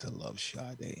got to love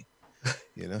Sade,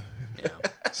 you know.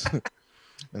 Yeah.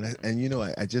 And you know,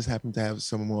 I just happened to have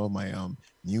some more of my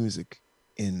music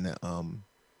in the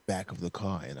back of the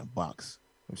car in a box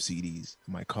of CDs.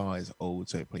 My car is old,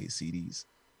 so it plays CDs.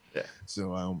 Yeah.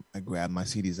 So I grabbed my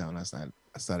CDs out and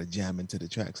I started jamming to the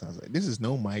tracks. I was like, this is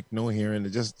no mic, no hearing,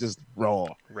 it's just raw.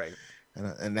 Right.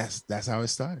 And that's how it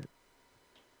started.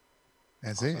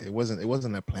 That's it. It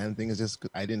wasn't a planned thing. It's just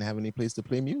I didn't have any place to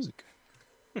play music.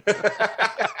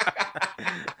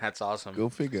 That's awesome. Go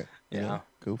figure. You Yeah. know?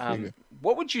 Go figure.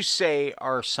 What would you say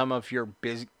are some of your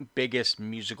biggest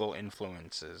musical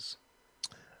influences?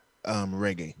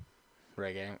 Reggae.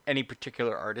 Reggae. Any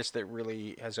particular artist that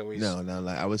really has always? No,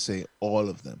 like I would say all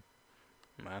of them.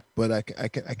 Nah. But I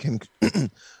can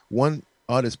one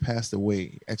artist passed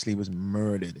away. Actually, he was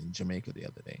murdered in Jamaica the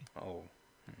other day. Oh.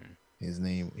 His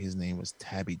name was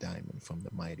Tabby Diamond from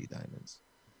the Mighty Diamonds.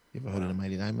 You ever heard of the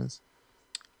Mighty Diamonds?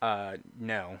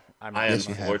 No. I Yes,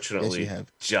 you have. unfortunately Yes, you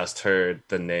have. just heard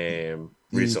the name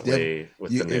recently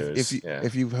with the news.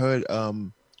 If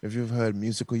you've heard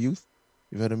Musical Youth,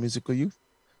 you've heard of Musical Youth?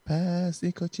 Pass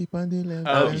the cheap on the left.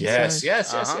 Oh hand yes, side.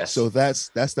 yes, Uh-huh. yes. So that's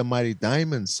the Mighty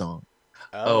Diamonds song.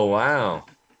 Oh wow.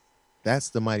 That's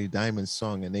the Mighty Diamonds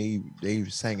song, and they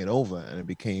sang it over, and it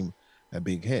became a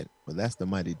big hit. But that's the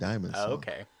Mighty Diamonds song.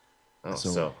 Okay. Oh, So,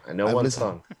 so I know I've one listened-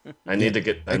 song. I need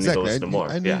to listen to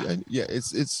more. Yeah.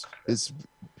 It's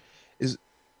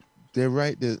their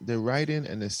writing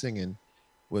and their singing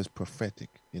was prophetic.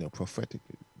 You know, prophetic.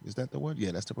 Is that the word?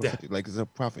 Yeah, that's the prophetic. Like it's a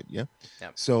prophet. Yeah.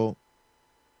 Yep. So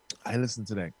I listened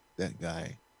to that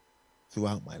guy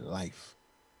throughout my life.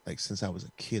 Like since I was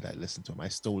a kid, I listened to him. I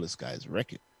stole this guy's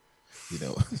record. You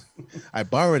know, I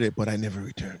borrowed it, but I never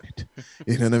returned it.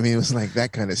 You know what I mean? It was like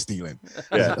that kind of stealing.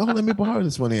 I was like, oh, let me borrow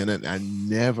this one, and then I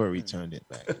never returned it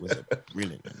back. It was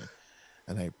brilliant,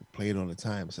 and I played all the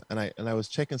time. So, and I was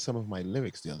checking some of my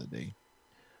lyrics the other day,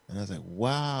 and I was like,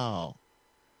 wow,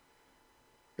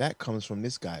 that comes from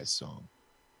this guy's song.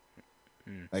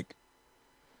 Like,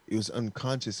 it was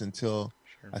unconscious until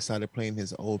I started playing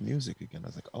his old music again. I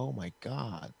was like, oh my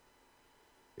God.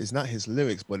 It's not his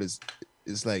lyrics, but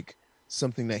it's like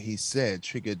something that he said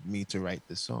triggered me to write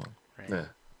the song. Right. Yeah.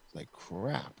 It's like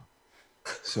crap.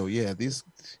 So yeah, this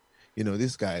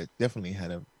guy definitely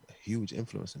had a huge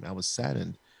influence on me. I was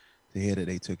saddened to hear that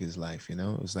they took his life. You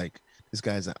know, it was like this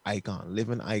guy's an icon,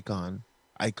 living,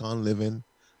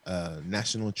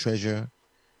 national treasure.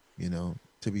 You know,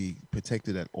 to be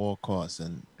protected at all costs,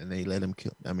 and they let him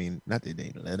kill. I mean, not that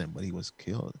they let him, but he was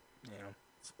killed Yeah.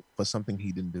 for something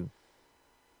he didn't do.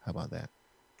 How about that?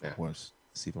 Yeah. Worse.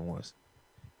 It's even worse.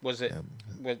 Was it?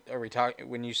 What are we talking?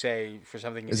 When you say for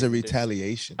something? It's a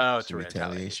retaliation. Oh, it's a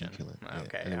retaliation retaliation. killing.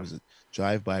 Okay, And yeah. it was a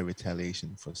drive-by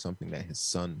retaliation for something that his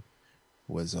son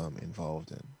was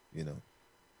involved in. You know,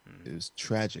 it was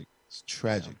tragic. It's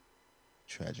tragic,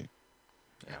 tragic.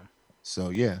 Yeah. So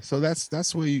yeah, so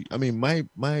that's where you. I mean, my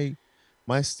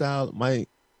style, my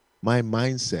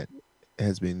mindset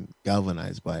has been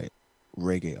galvanized by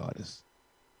reggae artists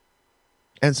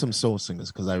and some soul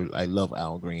singers because I love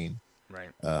Al Green. Right.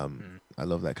 I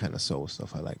love that kind of soul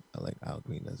stuff. I like Al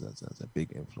Green as a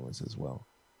big influence as well.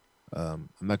 I'm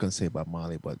not gonna say Bob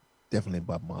Marley, but definitely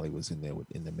Bob Marley was in there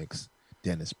in the mix.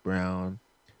 Dennis Brown,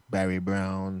 Barry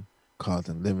Brown,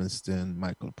 Carlton Livingston,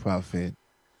 Michael Prophet.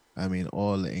 I mean,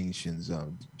 all the ancients.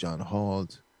 John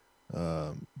Holt,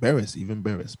 Barris, even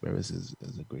Barris. Barris is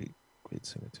a great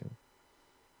singer too.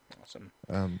 Awesome.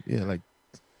 Yeah, like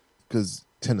because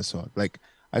Tennyson. Like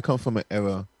I come from an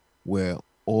era where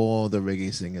all the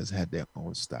reggae singers had their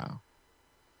own style.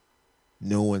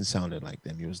 No one sounded like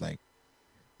them. It was like,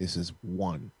 this is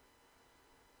one.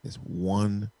 There's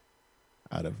one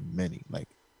out of many. Like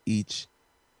each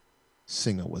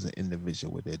singer was an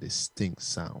individual with their distinct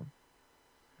sound.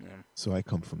 Yeah. So I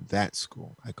come from that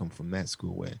school. I come from that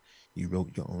school where you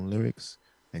wrote your own lyrics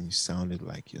and you sounded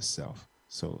like yourself.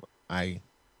 So I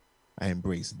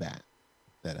embrace that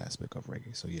aspect of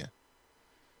reggae. So yeah.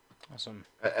 Awesome.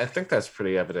 I think that's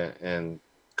pretty evident, and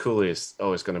Cooley is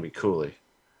always going to be Cooley.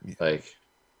 Yeah. Like,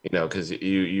 you know, because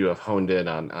you have honed in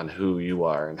on who you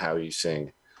are and how you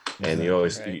sing, and you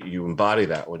always Right. you embody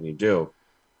that when you do.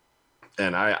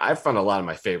 And I found a lot of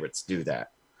my favorites do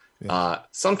that. Yeah.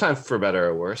 Sometimes for better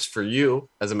or worse. For you,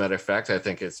 as a matter of fact, I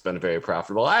think it's been very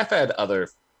profitable. I've had other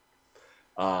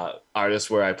artists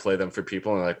where I play them for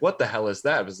people and they're like, what the hell is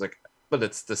that? It was like, but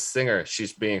it's the singer.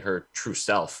 She's being her true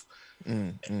self.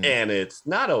 and it's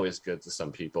not always good to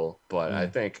some people. But I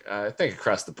think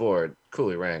across the board,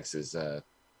 Cooley Ranks is the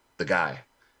guy,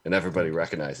 and everybody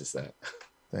recognizes that.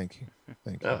 Thank you.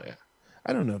 Oh yeah.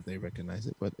 I don't know if they recognize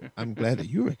it, but I'm glad that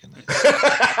you recognize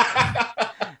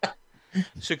it.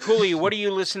 So, Cooley, what are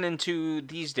you listening to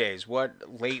these days? What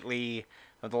lately,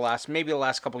 of the last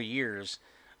couple of years,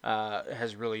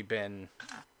 has really been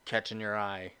catching your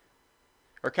eye,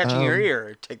 or catching your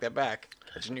ear? Take that back,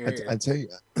 catching your ear. I tell you,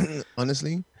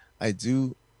 honestly, I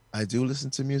do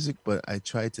listen to music, but I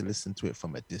try to listen to it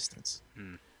from a distance,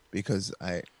 because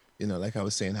like I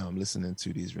was saying, how I'm listening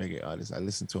to these reggae artists. I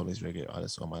listen to all these reggae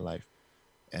artists all my life,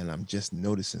 and I'm just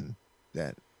noticing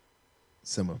that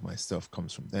some of my stuff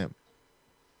comes from them.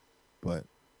 But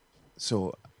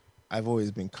so I've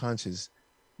always been conscious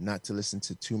not to listen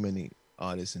to too many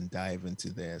artists and dive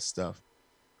into their stuff,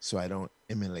 so I don't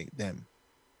emulate them.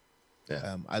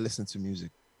 Yeah. I listen to music,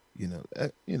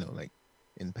 like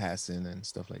in passing and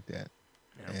stuff like that.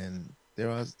 Yeah. And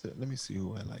let me see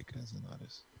who I like as an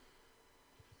artist.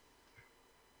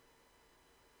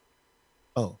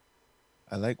 Oh,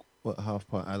 I like what Half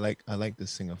Part. I like the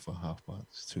singer for Half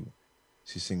Parts too.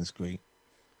 She sings great.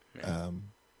 Yeah.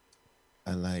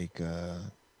 I like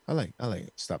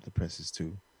Stop the Presses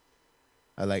too.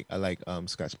 I like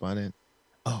Scotch Bonnet.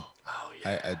 Oh yeah.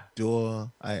 I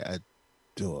adore. I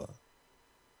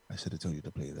should have told you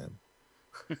to play them.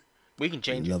 We can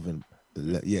change it. Loving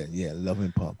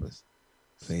Paupers.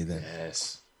 Play them.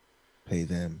 Yes. Play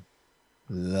them.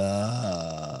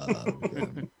 Love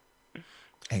them.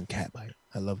 And Catbite.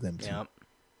 I love them too. Yep.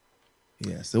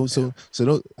 Yeah. So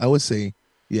those, I would say,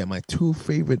 yeah, my two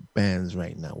favorite bands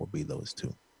right now would be those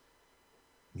two.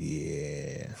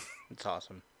 Yeah. It's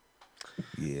awesome.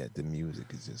 Yeah, the music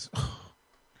is just.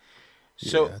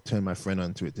 So I turned my friend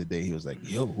onto it today. He was like,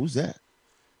 "Yo, who's that?"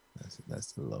 I said,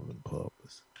 "That's the Loving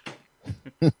Paupers."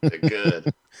 They're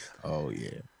good. Oh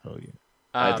yeah.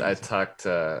 I talked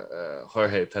to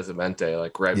Jorge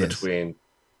Pesamente between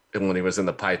when he was in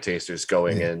the Pie Tasters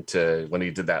going into when he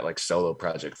did that like solo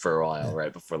project for a while,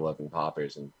 right before Loving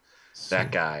Paupers, and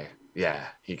that guy,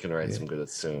 he can write some good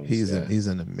tunes. He's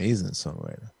an amazing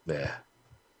songwriter. Yeah.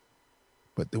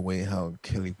 But the way how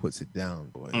Kelly puts it down,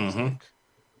 boy, it's like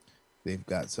they've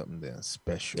got something there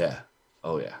special. Yeah.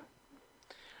 Oh yeah.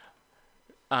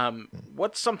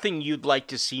 What's something you'd like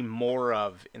to see more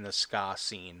of in the ska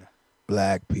scene?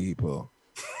 Black people.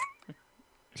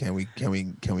 Can we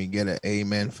get an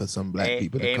amen for some black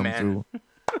people to come through?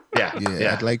 Yeah.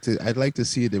 I'd like to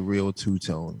see the real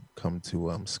two-tone come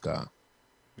to ska.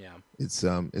 Yeah. It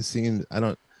seems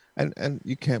and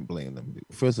you can't blame them.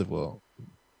 First of all,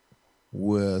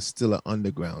 we're still an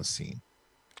underground scene.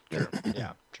 True.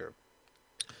 Yeah, true.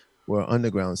 We're an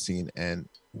underground scene, and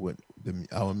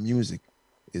our music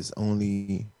is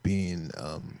only being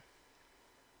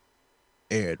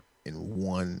aired in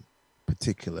one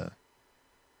particular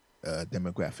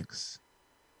demographics.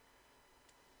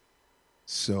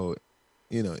 So,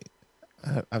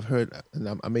 I've heard, and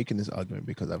I'm making this argument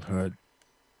because I've heard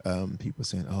people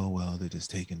saying, "Oh well, they're just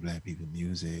taking black people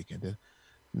music," and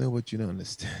no, but you don't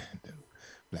understand.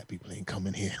 Black people ain't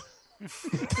coming here.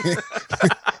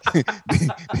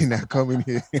 They're not coming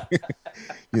here.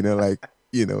 You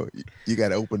got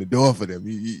to open the door for them.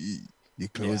 You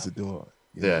close the door.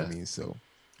 You know what I mean? So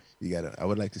I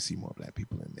would like to see more black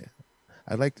people in there.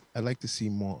 I'd like to see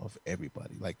more of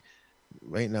everybody. Like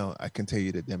right now, I can tell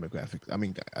you the demographics. I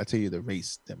mean, I'll tell you the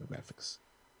race demographics.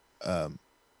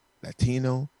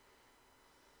 Latino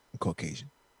and Caucasian.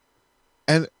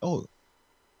 And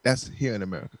that's here in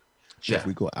America. So if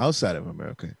we go outside of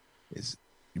America,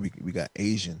 we got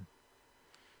Asian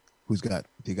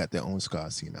they got their own ska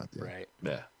scene out there. Right.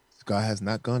 Yeah. Ska has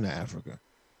not gone to Africa.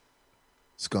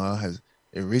 Ska has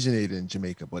originated in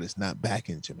Jamaica, but it's not back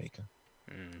in Jamaica.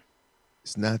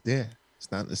 It's not there.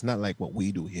 It's not like what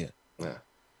we do here. Yeah.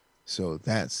 So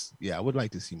I would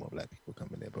like to see more black people come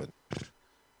in there, but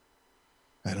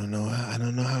I don't know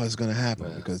how it's gonna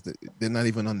happen because they're not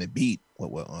even on the beat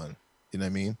what we're on. You know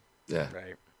what I mean? Yeah.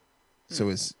 Right. So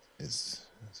it's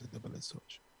a double-edged sword.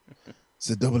 It's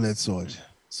a double-edged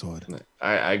sword.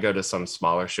 I go to some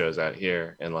smaller shows out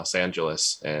here in Los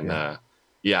Angeles, and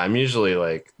I'm usually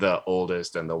like the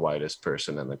oldest and the whitest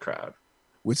person in the crowd.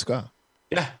 With ska?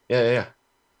 Yeah.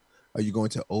 Are you going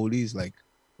to oldies like?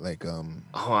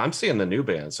 Oh, I'm seeing the new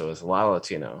band, so it's a lot of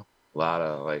Latino, a lot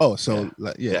of like. Oh, so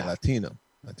Latino.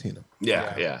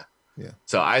 Yeah.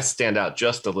 So I stand out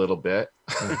just a little bit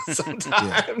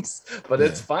sometimes, but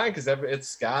it's fine because it's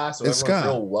ska, so everyone's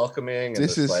real welcoming. And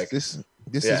this is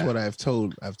what I've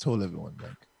told everyone.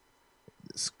 Like,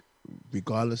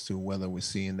 regardless to whether we're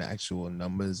seeing the actual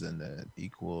numbers and the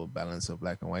equal balance of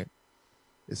black and white,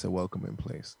 it's a welcoming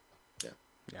place. Yeah.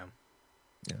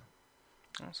 Yeah.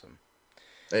 Awesome.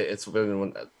 It's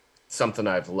been something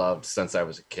I've loved since I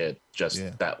was a kid.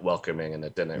 Just that welcoming, and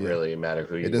it didn't really matter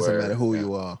who you were. It doesn't matter who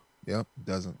you are. Yep, it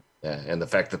doesn't. Yeah, and the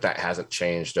fact that hasn't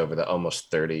changed over the almost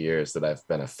 30 years that I've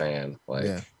been a fan,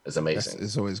 is amazing.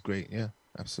 It's always great. Yeah,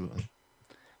 absolutely.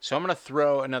 So I'm gonna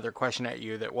throw another question at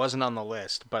you that wasn't on the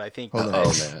list, but I think Hold on.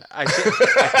 man.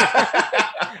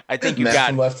 I think you Matt got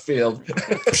from left field.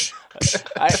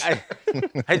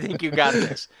 I think you got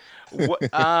this.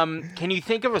 Can you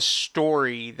think of a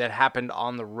story that happened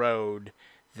on the road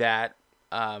that,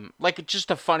 like just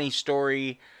a funny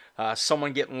story,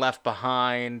 someone getting left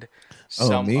behind?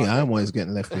 Me, I'm always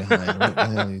getting left behind. What the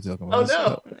hell are you talking about?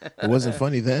 Oh, no. It wasn't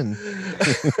funny then.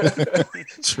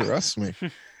 Trust me.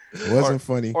 It wasn't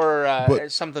funny. Or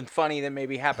but something funny that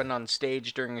maybe happened on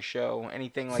stage during a show.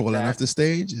 Anything like falling that. off the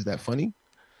stage, is that funny?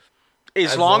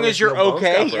 As long as you're no bones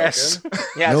okay, got yes. broken.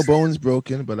 Yes. No bones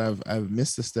broken, but I've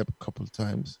missed a step a couple of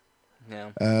times.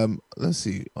 Yeah. Let's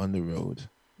see, on the road.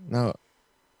 Now,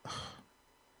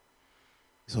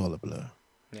 it's all a blur.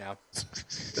 Yeah.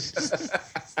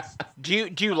 Do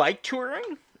you like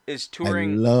touring? Is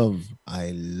touring?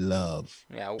 I love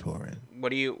Yeah. touring.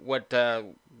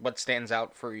 What stands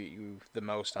out for you the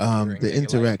most on touring? The that you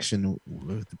like? interaction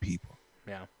with the people.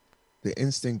 Yeah. The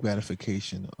instant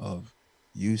gratification of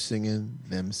you singing,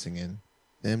 them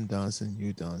dancing,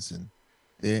 you dancing,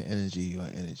 their energy, your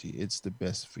energy. It's the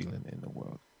best feeling in the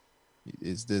world.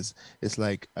 It's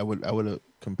like I would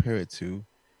compare it to,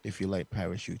 if you like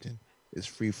parachuting, it's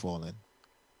free falling.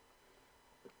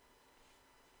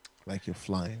 Like you're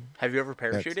flying. Have you ever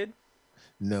parachuted?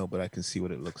 No, but I can see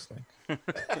what it looks like.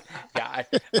 Yeah,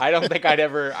 I don't think I'd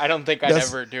ever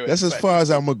do it. That's as far as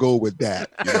I'm gonna go with that.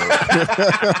 You know?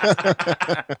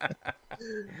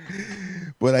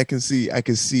 But I can see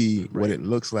what it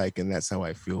looks like, and that's how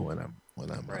I feel when I'm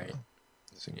Right.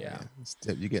 singing. Yeah.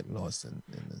 You get lost in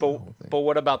the But whole thing. but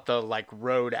what about the like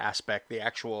road aspect, the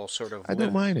actual sort of? I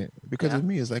don't mind it because Yeah. of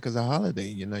me. It's like it's a holiday.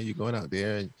 You know, you're going out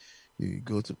there and you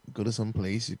go to some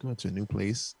place. You go to a new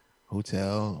place,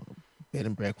 hotel, bed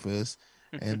and breakfast,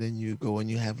 and then you go and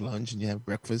you have lunch and you have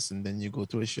breakfast, and then you go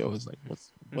to a show. It's like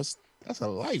what's that's a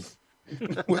life.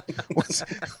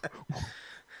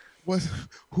 What?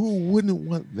 Who wouldn't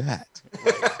want that,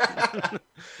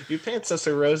 You paint such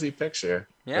a rosy picture.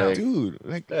 Yeah. Like, dude?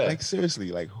 Yeah. Like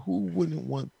seriously, like who wouldn't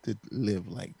want to live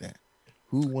like that?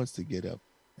 Who wants to get up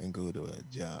and go to a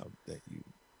job that you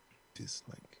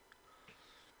dislike?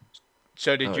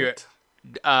 So did you?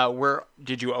 Alright.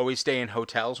 Did you always stay in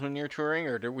hotels when you're touring,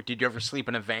 or did you ever sleep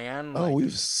in a van? Oh,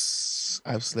 Like-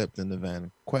 I've slept in the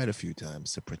van quite a few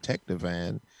times to protect the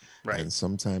van, right. and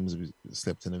sometimes we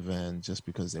slept in the van just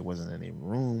because there wasn't any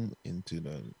room into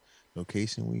the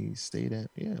location we stayed at.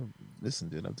 Yeah, listen,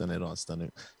 dude, I've done it all.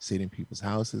 Stayed in people's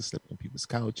houses, slept on people's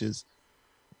couches.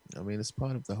 I mean, it's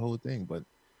part of the whole thing. But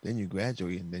then you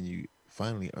graduate, and then you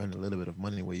finally earn a little bit of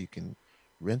money where you can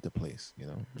rent a place, you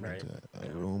know, rent Right.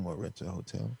 a room or rent a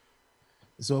hotel.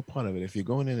 It's all part of it. If you're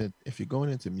going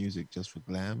into music just for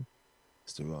glam,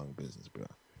 it's the wrong business, bro.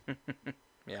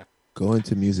 Yeah. Go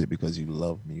into music because you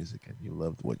love music and you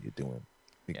love what you're doing.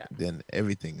 Yeah. Then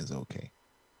everything is okay.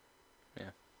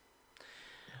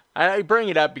 I bring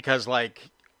it up because like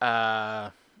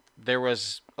there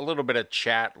was a little bit of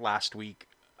chat last week,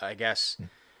 I guess.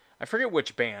 I forget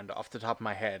which band off the top of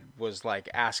my head was like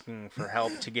asking for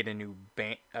help to get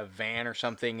a van or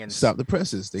something, and Stop the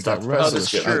presses. They Stop got the rustled.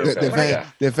 presses. True.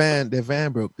 Their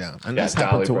van broke down. And Yeah, that's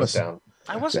happened Dolly to broke us. down.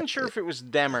 I wasn't sure if it was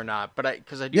them or not, but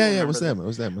because I do Yeah, remember it was them. It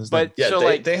was them. But Yeah, so they,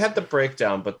 like they had the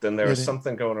breakdown, but then there was they-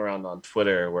 something going around on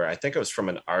Twitter where I think it was from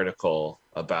an article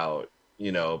about,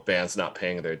 bands not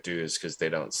paying their dues because they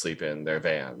don't sleep in their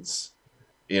vans,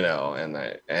 and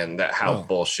that how Oh.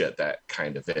 bullshit that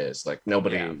kind of is. Like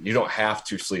nobody, Yeah. you don't have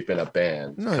to sleep in a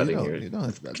band. No, you cutting don't. your- You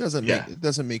don't. That doesn't Yeah. make it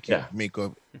doesn't make you Yeah. make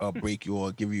or break you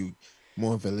or give you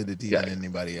more validity Yeah. than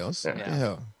anybody else. Yeah. What the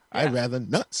hell? I'd rather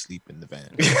not sleep in the van.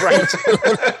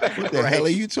 right, What the hell are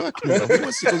you talking about? Who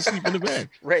wants to go sleep in the van?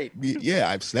 right, Yeah,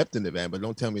 I've slept in the van, but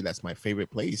don't tell me that's my favorite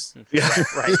place. Yeah.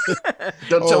 right.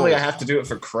 Don't tell me Oh. I have to do it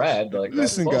for cred. Like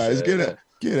that's Listen, guys, bullshit.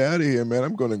 get out of here, man.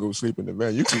 I'm gonna go sleep in the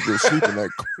van. You can go sleep in that.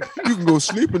 You can go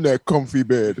sleep in that comfy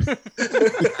bed.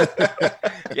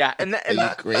 Yeah, and Are you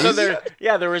crazy? so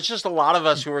there was just a lot of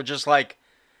us who were just like,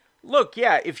 look,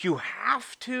 yeah, if you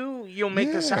have to, you'll make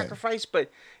Yeah. the sacrifice, but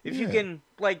if you Yeah. can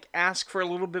like ask for a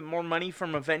little bit more money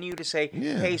from a venue to say,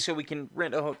 Yeah. hey, so we can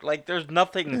rent a hotel, like there's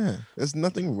nothing. Yeah, there's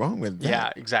nothing wrong with that.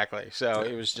 Yeah, exactly. So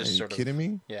it was Are just you sort kidding of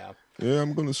me? yeah. Yeah,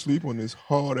 I'm gonna sleep on this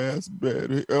hard ass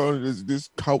bed. This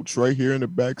couch right here in the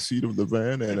back seat of the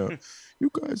van, and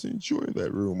you guys enjoy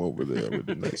that room over there with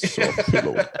the nice soft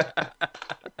pillow.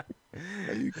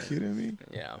 Are you kidding me?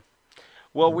 Yeah.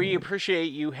 Well, we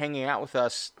appreciate you hanging out with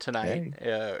us tonight.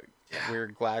 Hey. We're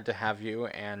glad to have you.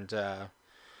 And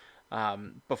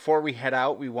before we head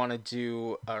out, we want to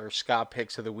do our ska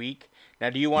picks of the week.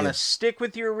 Now, do you want to stick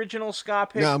with your original ska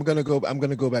pick? No, I'm gonna go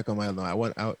back on my own. I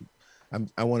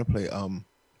want to play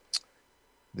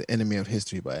 "The Enemy of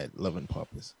History" by Love and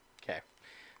Poppers. Okay,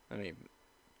 let me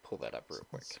pull that up real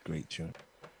quick. It's a great tune.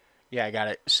 Yeah, I got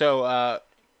it. So,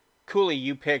 Cooley,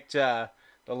 you picked the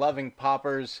Loving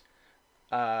Poppers,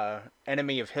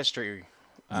 "Enemy of History."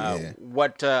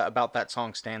 What about that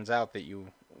song stands out that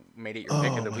you made it your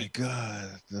pick of the week? Oh my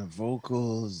God, the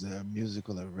vocals, the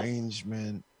musical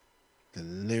arrangement, the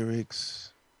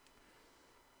lyrics.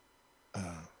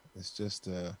 It's just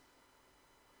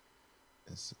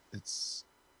it's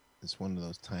one of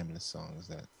those timeless songs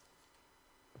that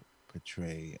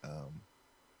portray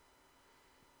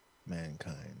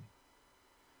mankind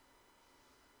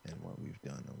and what we've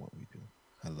done and what we do.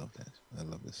 I love that. I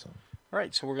love this song. All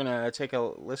right, so we're gonna take a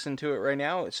listen to it right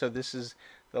now. So this is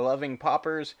the Loving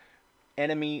Poppers,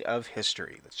 "Enemy of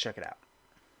History." Let's check it out.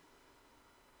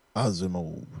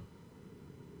 Asimov,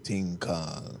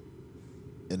 Tinka,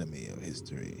 "Enemy of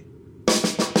History."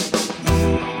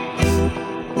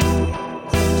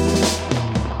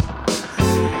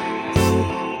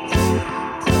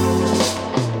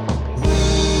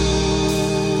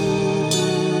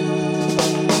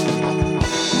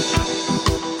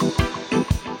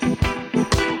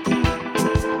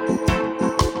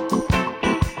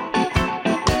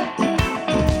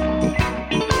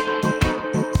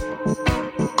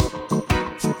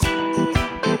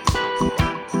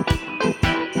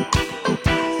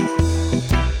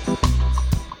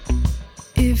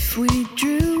 If we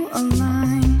drew a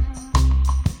line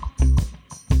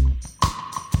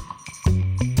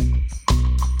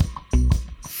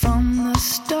from the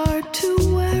start to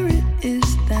where it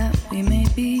is that we may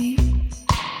be,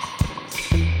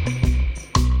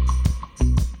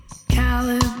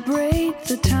 calibrate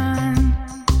the time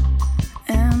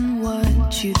and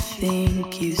what you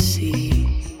think you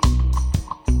see,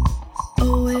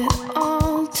 owe it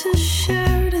all to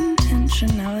shared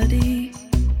intentionality.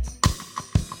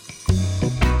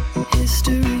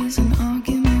 History's an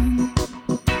argument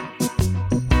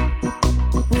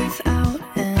without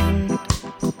end.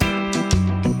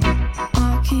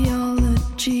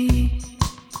 Archaeology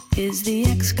is the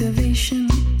excavation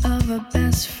of a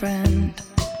best friend.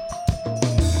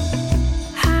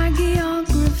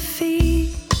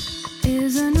 Hagiography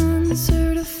is an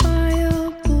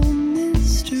uncertifiable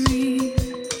mystery.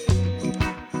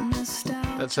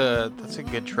 That's a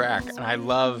good track, and I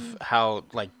love how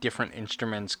like different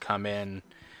instruments come in,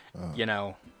 you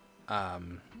know,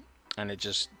 and it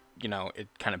just it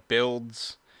kind of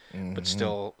builds, but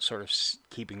still sort of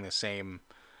keeping the same,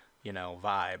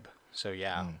 vibe. So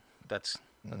yeah, that's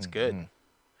good.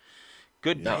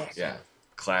 Good pick. Yeah,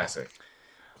 classic.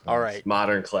 All right,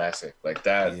 Modern classic like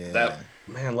that. Yeah. That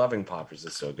man, Loving Poppers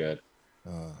is so good.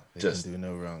 They Just- can do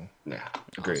no wrong. Yeah,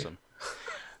 agreed. awesome.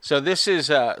 So this is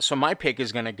so my pick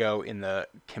is gonna go in the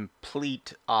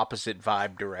complete opposite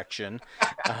vibe direction.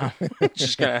 We're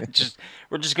just gonna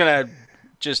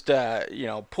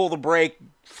pull the brake,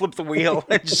 flip the wheel,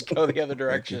 and just go the other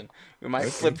direction. We might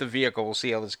flip the vehicle. We'll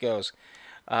see how this goes.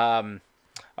 All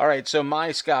right, so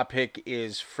my ska pick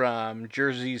is from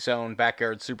Jersey's own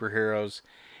Backyard Superheroes,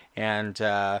 and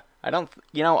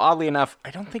oddly enough,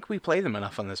 I don't think we play them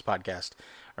enough on this podcast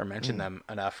or mention them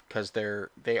enough because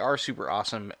they are super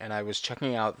awesome. And I was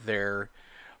checking out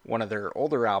one of their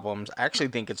older albums. I actually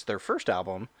think it's their first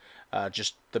album,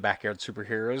 just the Backyard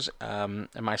Superheroes. And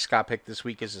my ska pick this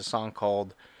week is a song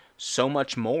called "So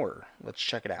Much More." Let's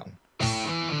check it out.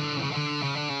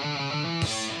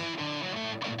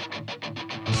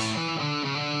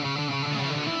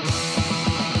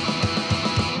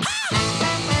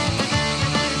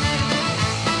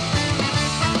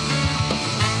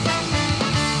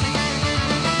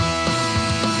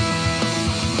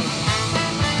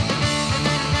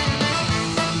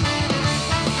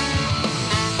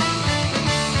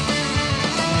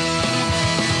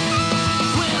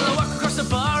 Well, I walk across the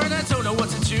bar and I don't know what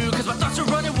to do, 'cause my thoughts are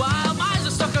running wild.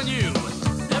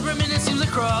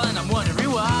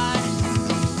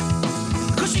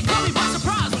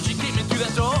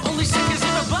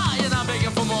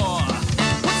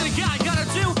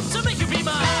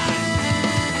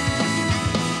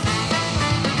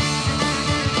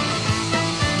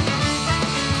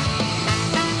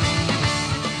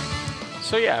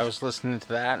 So yeah, I was listening to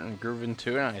that and grooving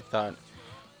to it, and I thought,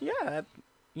 yeah, that,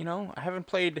 I haven't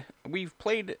played. We've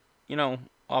played,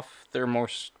 off their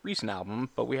most recent album,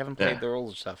 but we haven't played their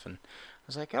older stuff. And I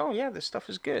was like, oh yeah, this stuff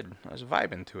is good. I was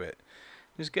vibing to it.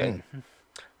 It was good.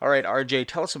 All right, RJ,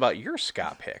 tell us about your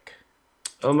ska pick.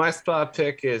 Oh, my spot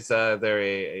pick is they're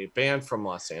a band from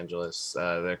Los Angeles.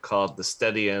 They're called the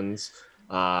Steadians.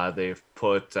 They've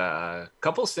put a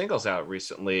couple singles out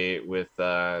recently with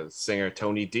singer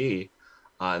Tony D.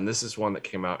 And this is one that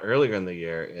came out earlier in the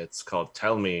year. It's called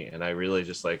Tell Me, and I really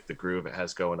just like the groove it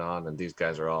has going on. And these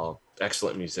guys are all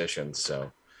excellent musicians.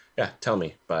 So, yeah, Tell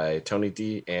Me by Tony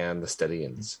D and the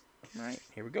Steadians. All right,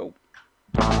 here we go.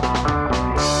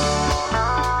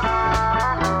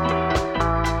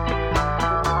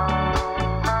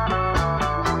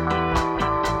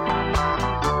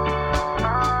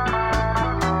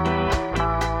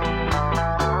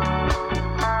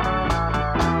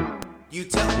 You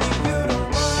tell me you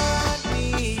don't want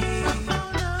me,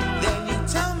 then you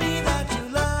tell me that you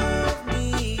love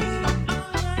me.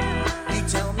 You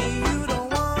tell me you don't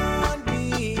want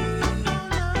me,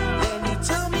 then you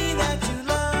tell me that you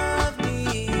love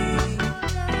me.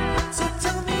 So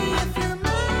tell me if you're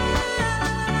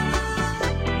mine,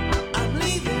 I'm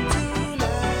leaving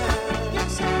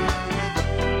tonight.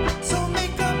 So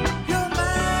make up your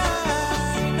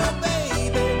mind, oh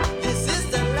baby, this is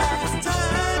the last time.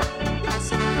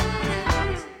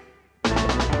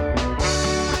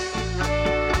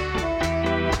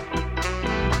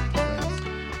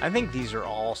 I think these are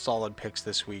all solid picks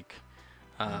this week.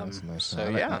 That's nice. So I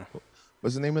like yeah, that.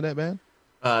 What's the name of that band?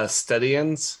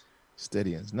 Steadians.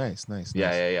 Steadians. Nice.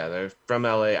 Yeah. They're from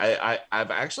LA.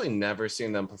 I've actually never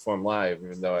seen them perform live,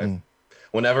 even though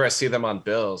whenever I see them on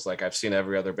bills, like I've seen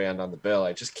every other band on the bill,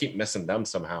 I just keep missing them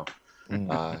somehow.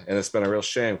 And it's been a real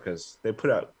shame because they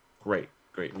put out great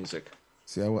music.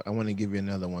 See, I want to give you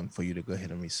another one for you to go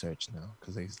ahead and research now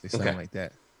because they sound Okay. like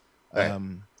that. Right.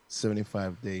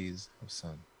 75 Days of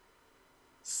Sun.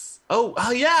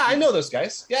 Oh yeah, I know those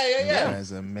guys. Yeah.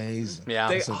 That's amazing. yeah.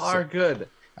 They So- are good.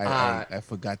 I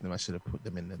forgot them. I should have put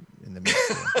them in the mix.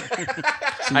 there.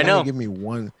 See, I you know. only give me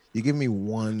one. You give me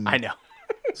one. I know.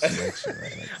 Selection,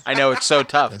 right? Like, I know it's so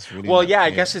tough. That's really Well, not yeah, I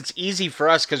fair. guess it's easy for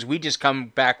us because we just come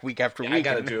back week after week. I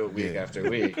got to and- do it week Yeah. after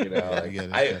week. You know, like, Yeah,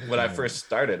 when I yeah. first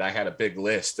started, I had a big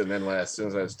list, and then as soon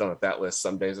as I was done with that list,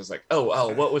 some days I was like, oh,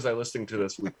 what was I listening to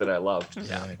this week that I loved?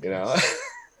 Yeah. You know.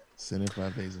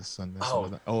 75 Days of Sun.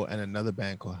 Oh. And another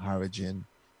band called Harrigan.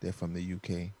 They're from the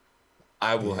UK.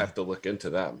 I will Yeah. have to look into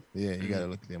them. Yeah, you gotta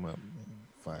look them up.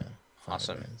 Fire.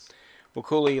 Awesome. bands. Well,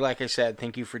 Cooley, like I said,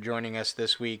 thank you for joining us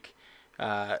this week.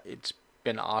 It's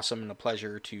been awesome and a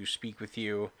pleasure to speak with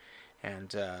you,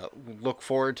 and look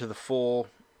forward to the full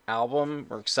album.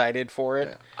 We're excited for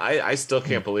it. I still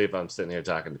can't believe I'm sitting here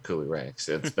talking to Cooley Ranks.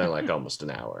 It's been like almost an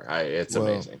hour. It's Well,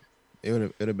 amazing. It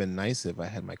would have been nice if I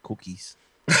had my cookies.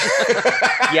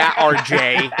 Yeah,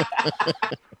 RJ.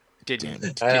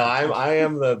 Didn't. I know, I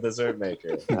am the dessert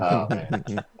maker. Oh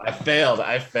man, I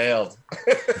failed.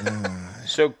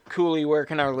 So, Cooley, where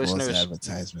can our False listeners?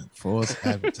 advertisement. False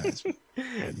advertisement.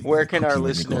 Where can our Cookie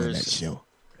when you go on that listeners? show?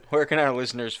 Where can our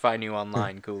listeners find you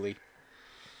online, Cooley?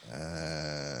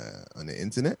 On the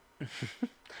internet?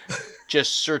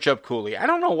 Just search up Cooley. I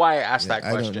don't know why I asked that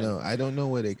I question. don't know. I don't know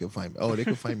where they can find me. Oh, they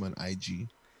can find me on IG.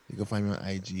 They can find me on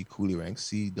IG, Cooley Ranks,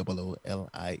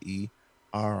 COOLIERANX.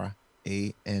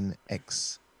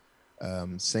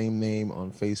 Same name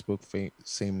on Facebook,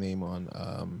 same name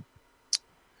on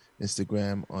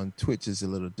Instagram. On Twitch is a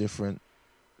little different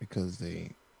because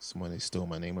somebody stole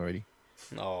my name already.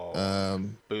 Oh, Yeah,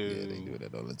 boo. they do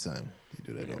that all the time.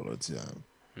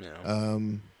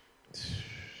 No.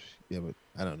 Yeah, but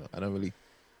I don't know.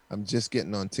 I'm just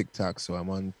getting on TikTok, so I'm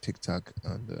on TikTok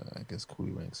under, I guess,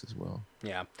 Cooley Ranks as well.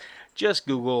 Yeah. Just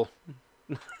Google,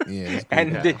 Yeah. it's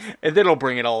and Cooley. and it'll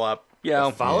bring it all up. You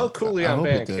know. Follow Yeah, Cooley I on hope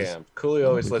it does. Bandcamp. Cooley I hope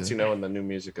always it lets does. you know when the new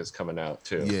music is coming out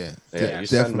too. Yeah, You send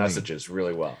definitely. messages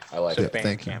really well. I like So it.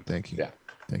 Thank you. Bandcamp. Thank you. Yeah.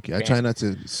 Thank you. I try not to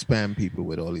spam people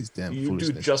with all these damn You do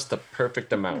foolishness. just the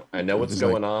perfect amount. I know what's It's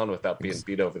like- going on without being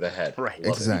beat over the head. Right.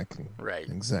 Love it. Exactly. Right.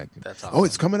 Exactly. That's Oh,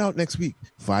 it's awesome. coming out next week.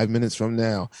 5 minutes from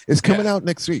now. It's coming out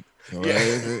next week. All right?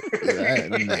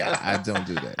 I don't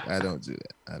do that. I don't do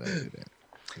that.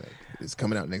 Like, it's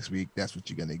coming out next week. That's what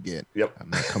you're gonna get. Yep. I'm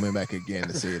not coming back again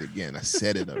to say it again. I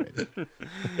said it already.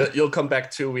 You'll come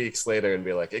back 2 weeks later and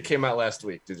be like, "It came out last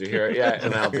week. Did you hear it yet?"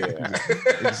 And I'll be there.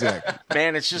 Exactly.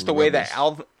 Man, it's just the way that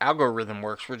Rubbish. algorithm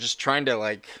works. We're just trying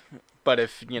to but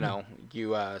if you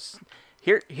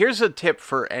here's a tip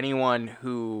for anyone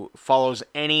who follows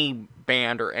any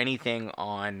band or anything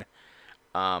on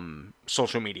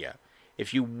social media.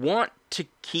 if you want to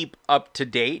keep up to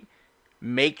date,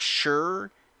 make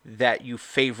sure that you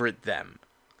favorite them.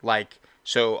 Like,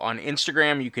 so on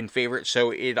Instagram, you can favorite,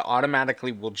 so it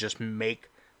automatically will just make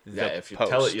the if you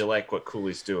post. tell it you like what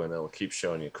Cooley's doing, it'll keep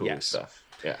showing you Cooley Yes. stuff.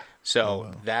 Yeah.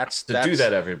 So that's So do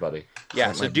that, everybody. Yeah,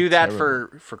 That so might do be that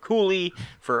terrible. for Cooley,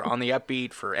 for On the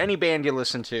Upbeat, for any band you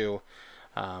listen to.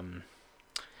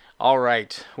 All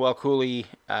right. Well, Cooley,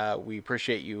 we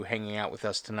appreciate you hanging out with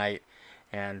us tonight.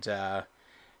 And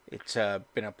it's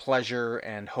been a pleasure.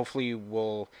 And hopefully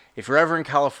if you're ever in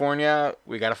California,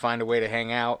 we got to find a way to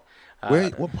hang out.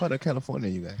 What part of California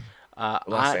you guys?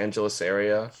 Los Angeles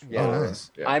area. Yeah. Oh,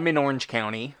 nice. Yeah. I'm in Orange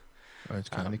County.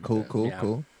 Orange County. Cool.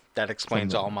 Yeah. That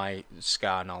explains all my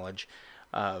ska knowledge,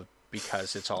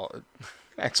 because it's all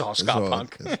ska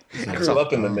punk. I grew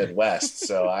up in the Midwest,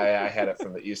 so I had it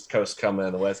from the East Coast coming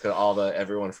in the West.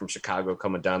 Everyone from Chicago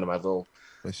coming down to my little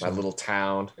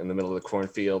town in the middle of the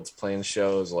cornfields playing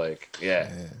shows. Like, yeah,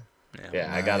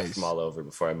 I got it Nice. from all over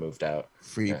before I moved out.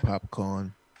 Free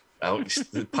popcorn. Oh,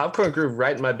 the popcorn grew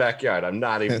right in my backyard. I'm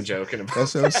not even joking about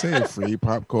That's what I'm saying. Free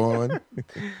popcorn.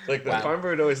 Like, the farmer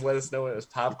would always let us know when it was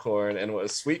popcorn and when it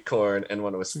was sweet corn and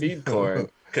when it was feed corn,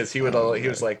 because he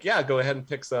was like, yeah, go ahead and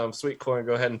pick some sweet corn,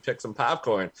 go ahead and pick some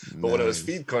popcorn. But when it was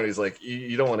Nice. feed corn, he's like,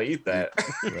 you don't want to eat that.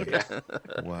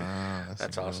 Wow.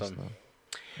 That's some real awesome. stuff.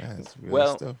 That's real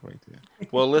Well- stuff right there.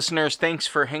 Well, listeners, thanks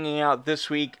for hanging out this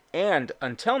week. And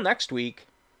until next week,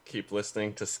 Keep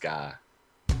listening to ska.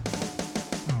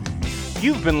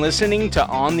 you've been listening to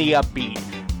On the Upbeat.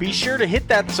 Be sure to hit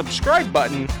that subscribe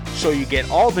button so you get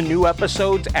all the new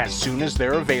episodes as soon as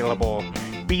they're available.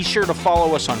 Be sure to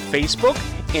follow us on Facebook,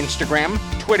 Instagram,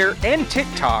 Twitter, and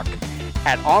TikTok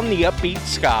at On the Upbeat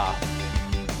Ska.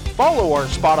 Follow our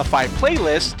Spotify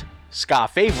playlist, Ska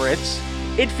Favorites.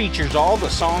 It features all the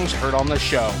songs heard on the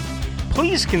show.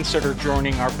 Please consider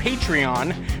joining our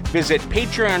Patreon. Visit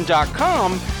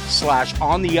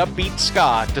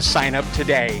patreon.com/ontheupbeatska to sign up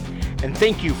today. And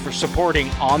thank you for supporting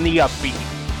On the Upbeat.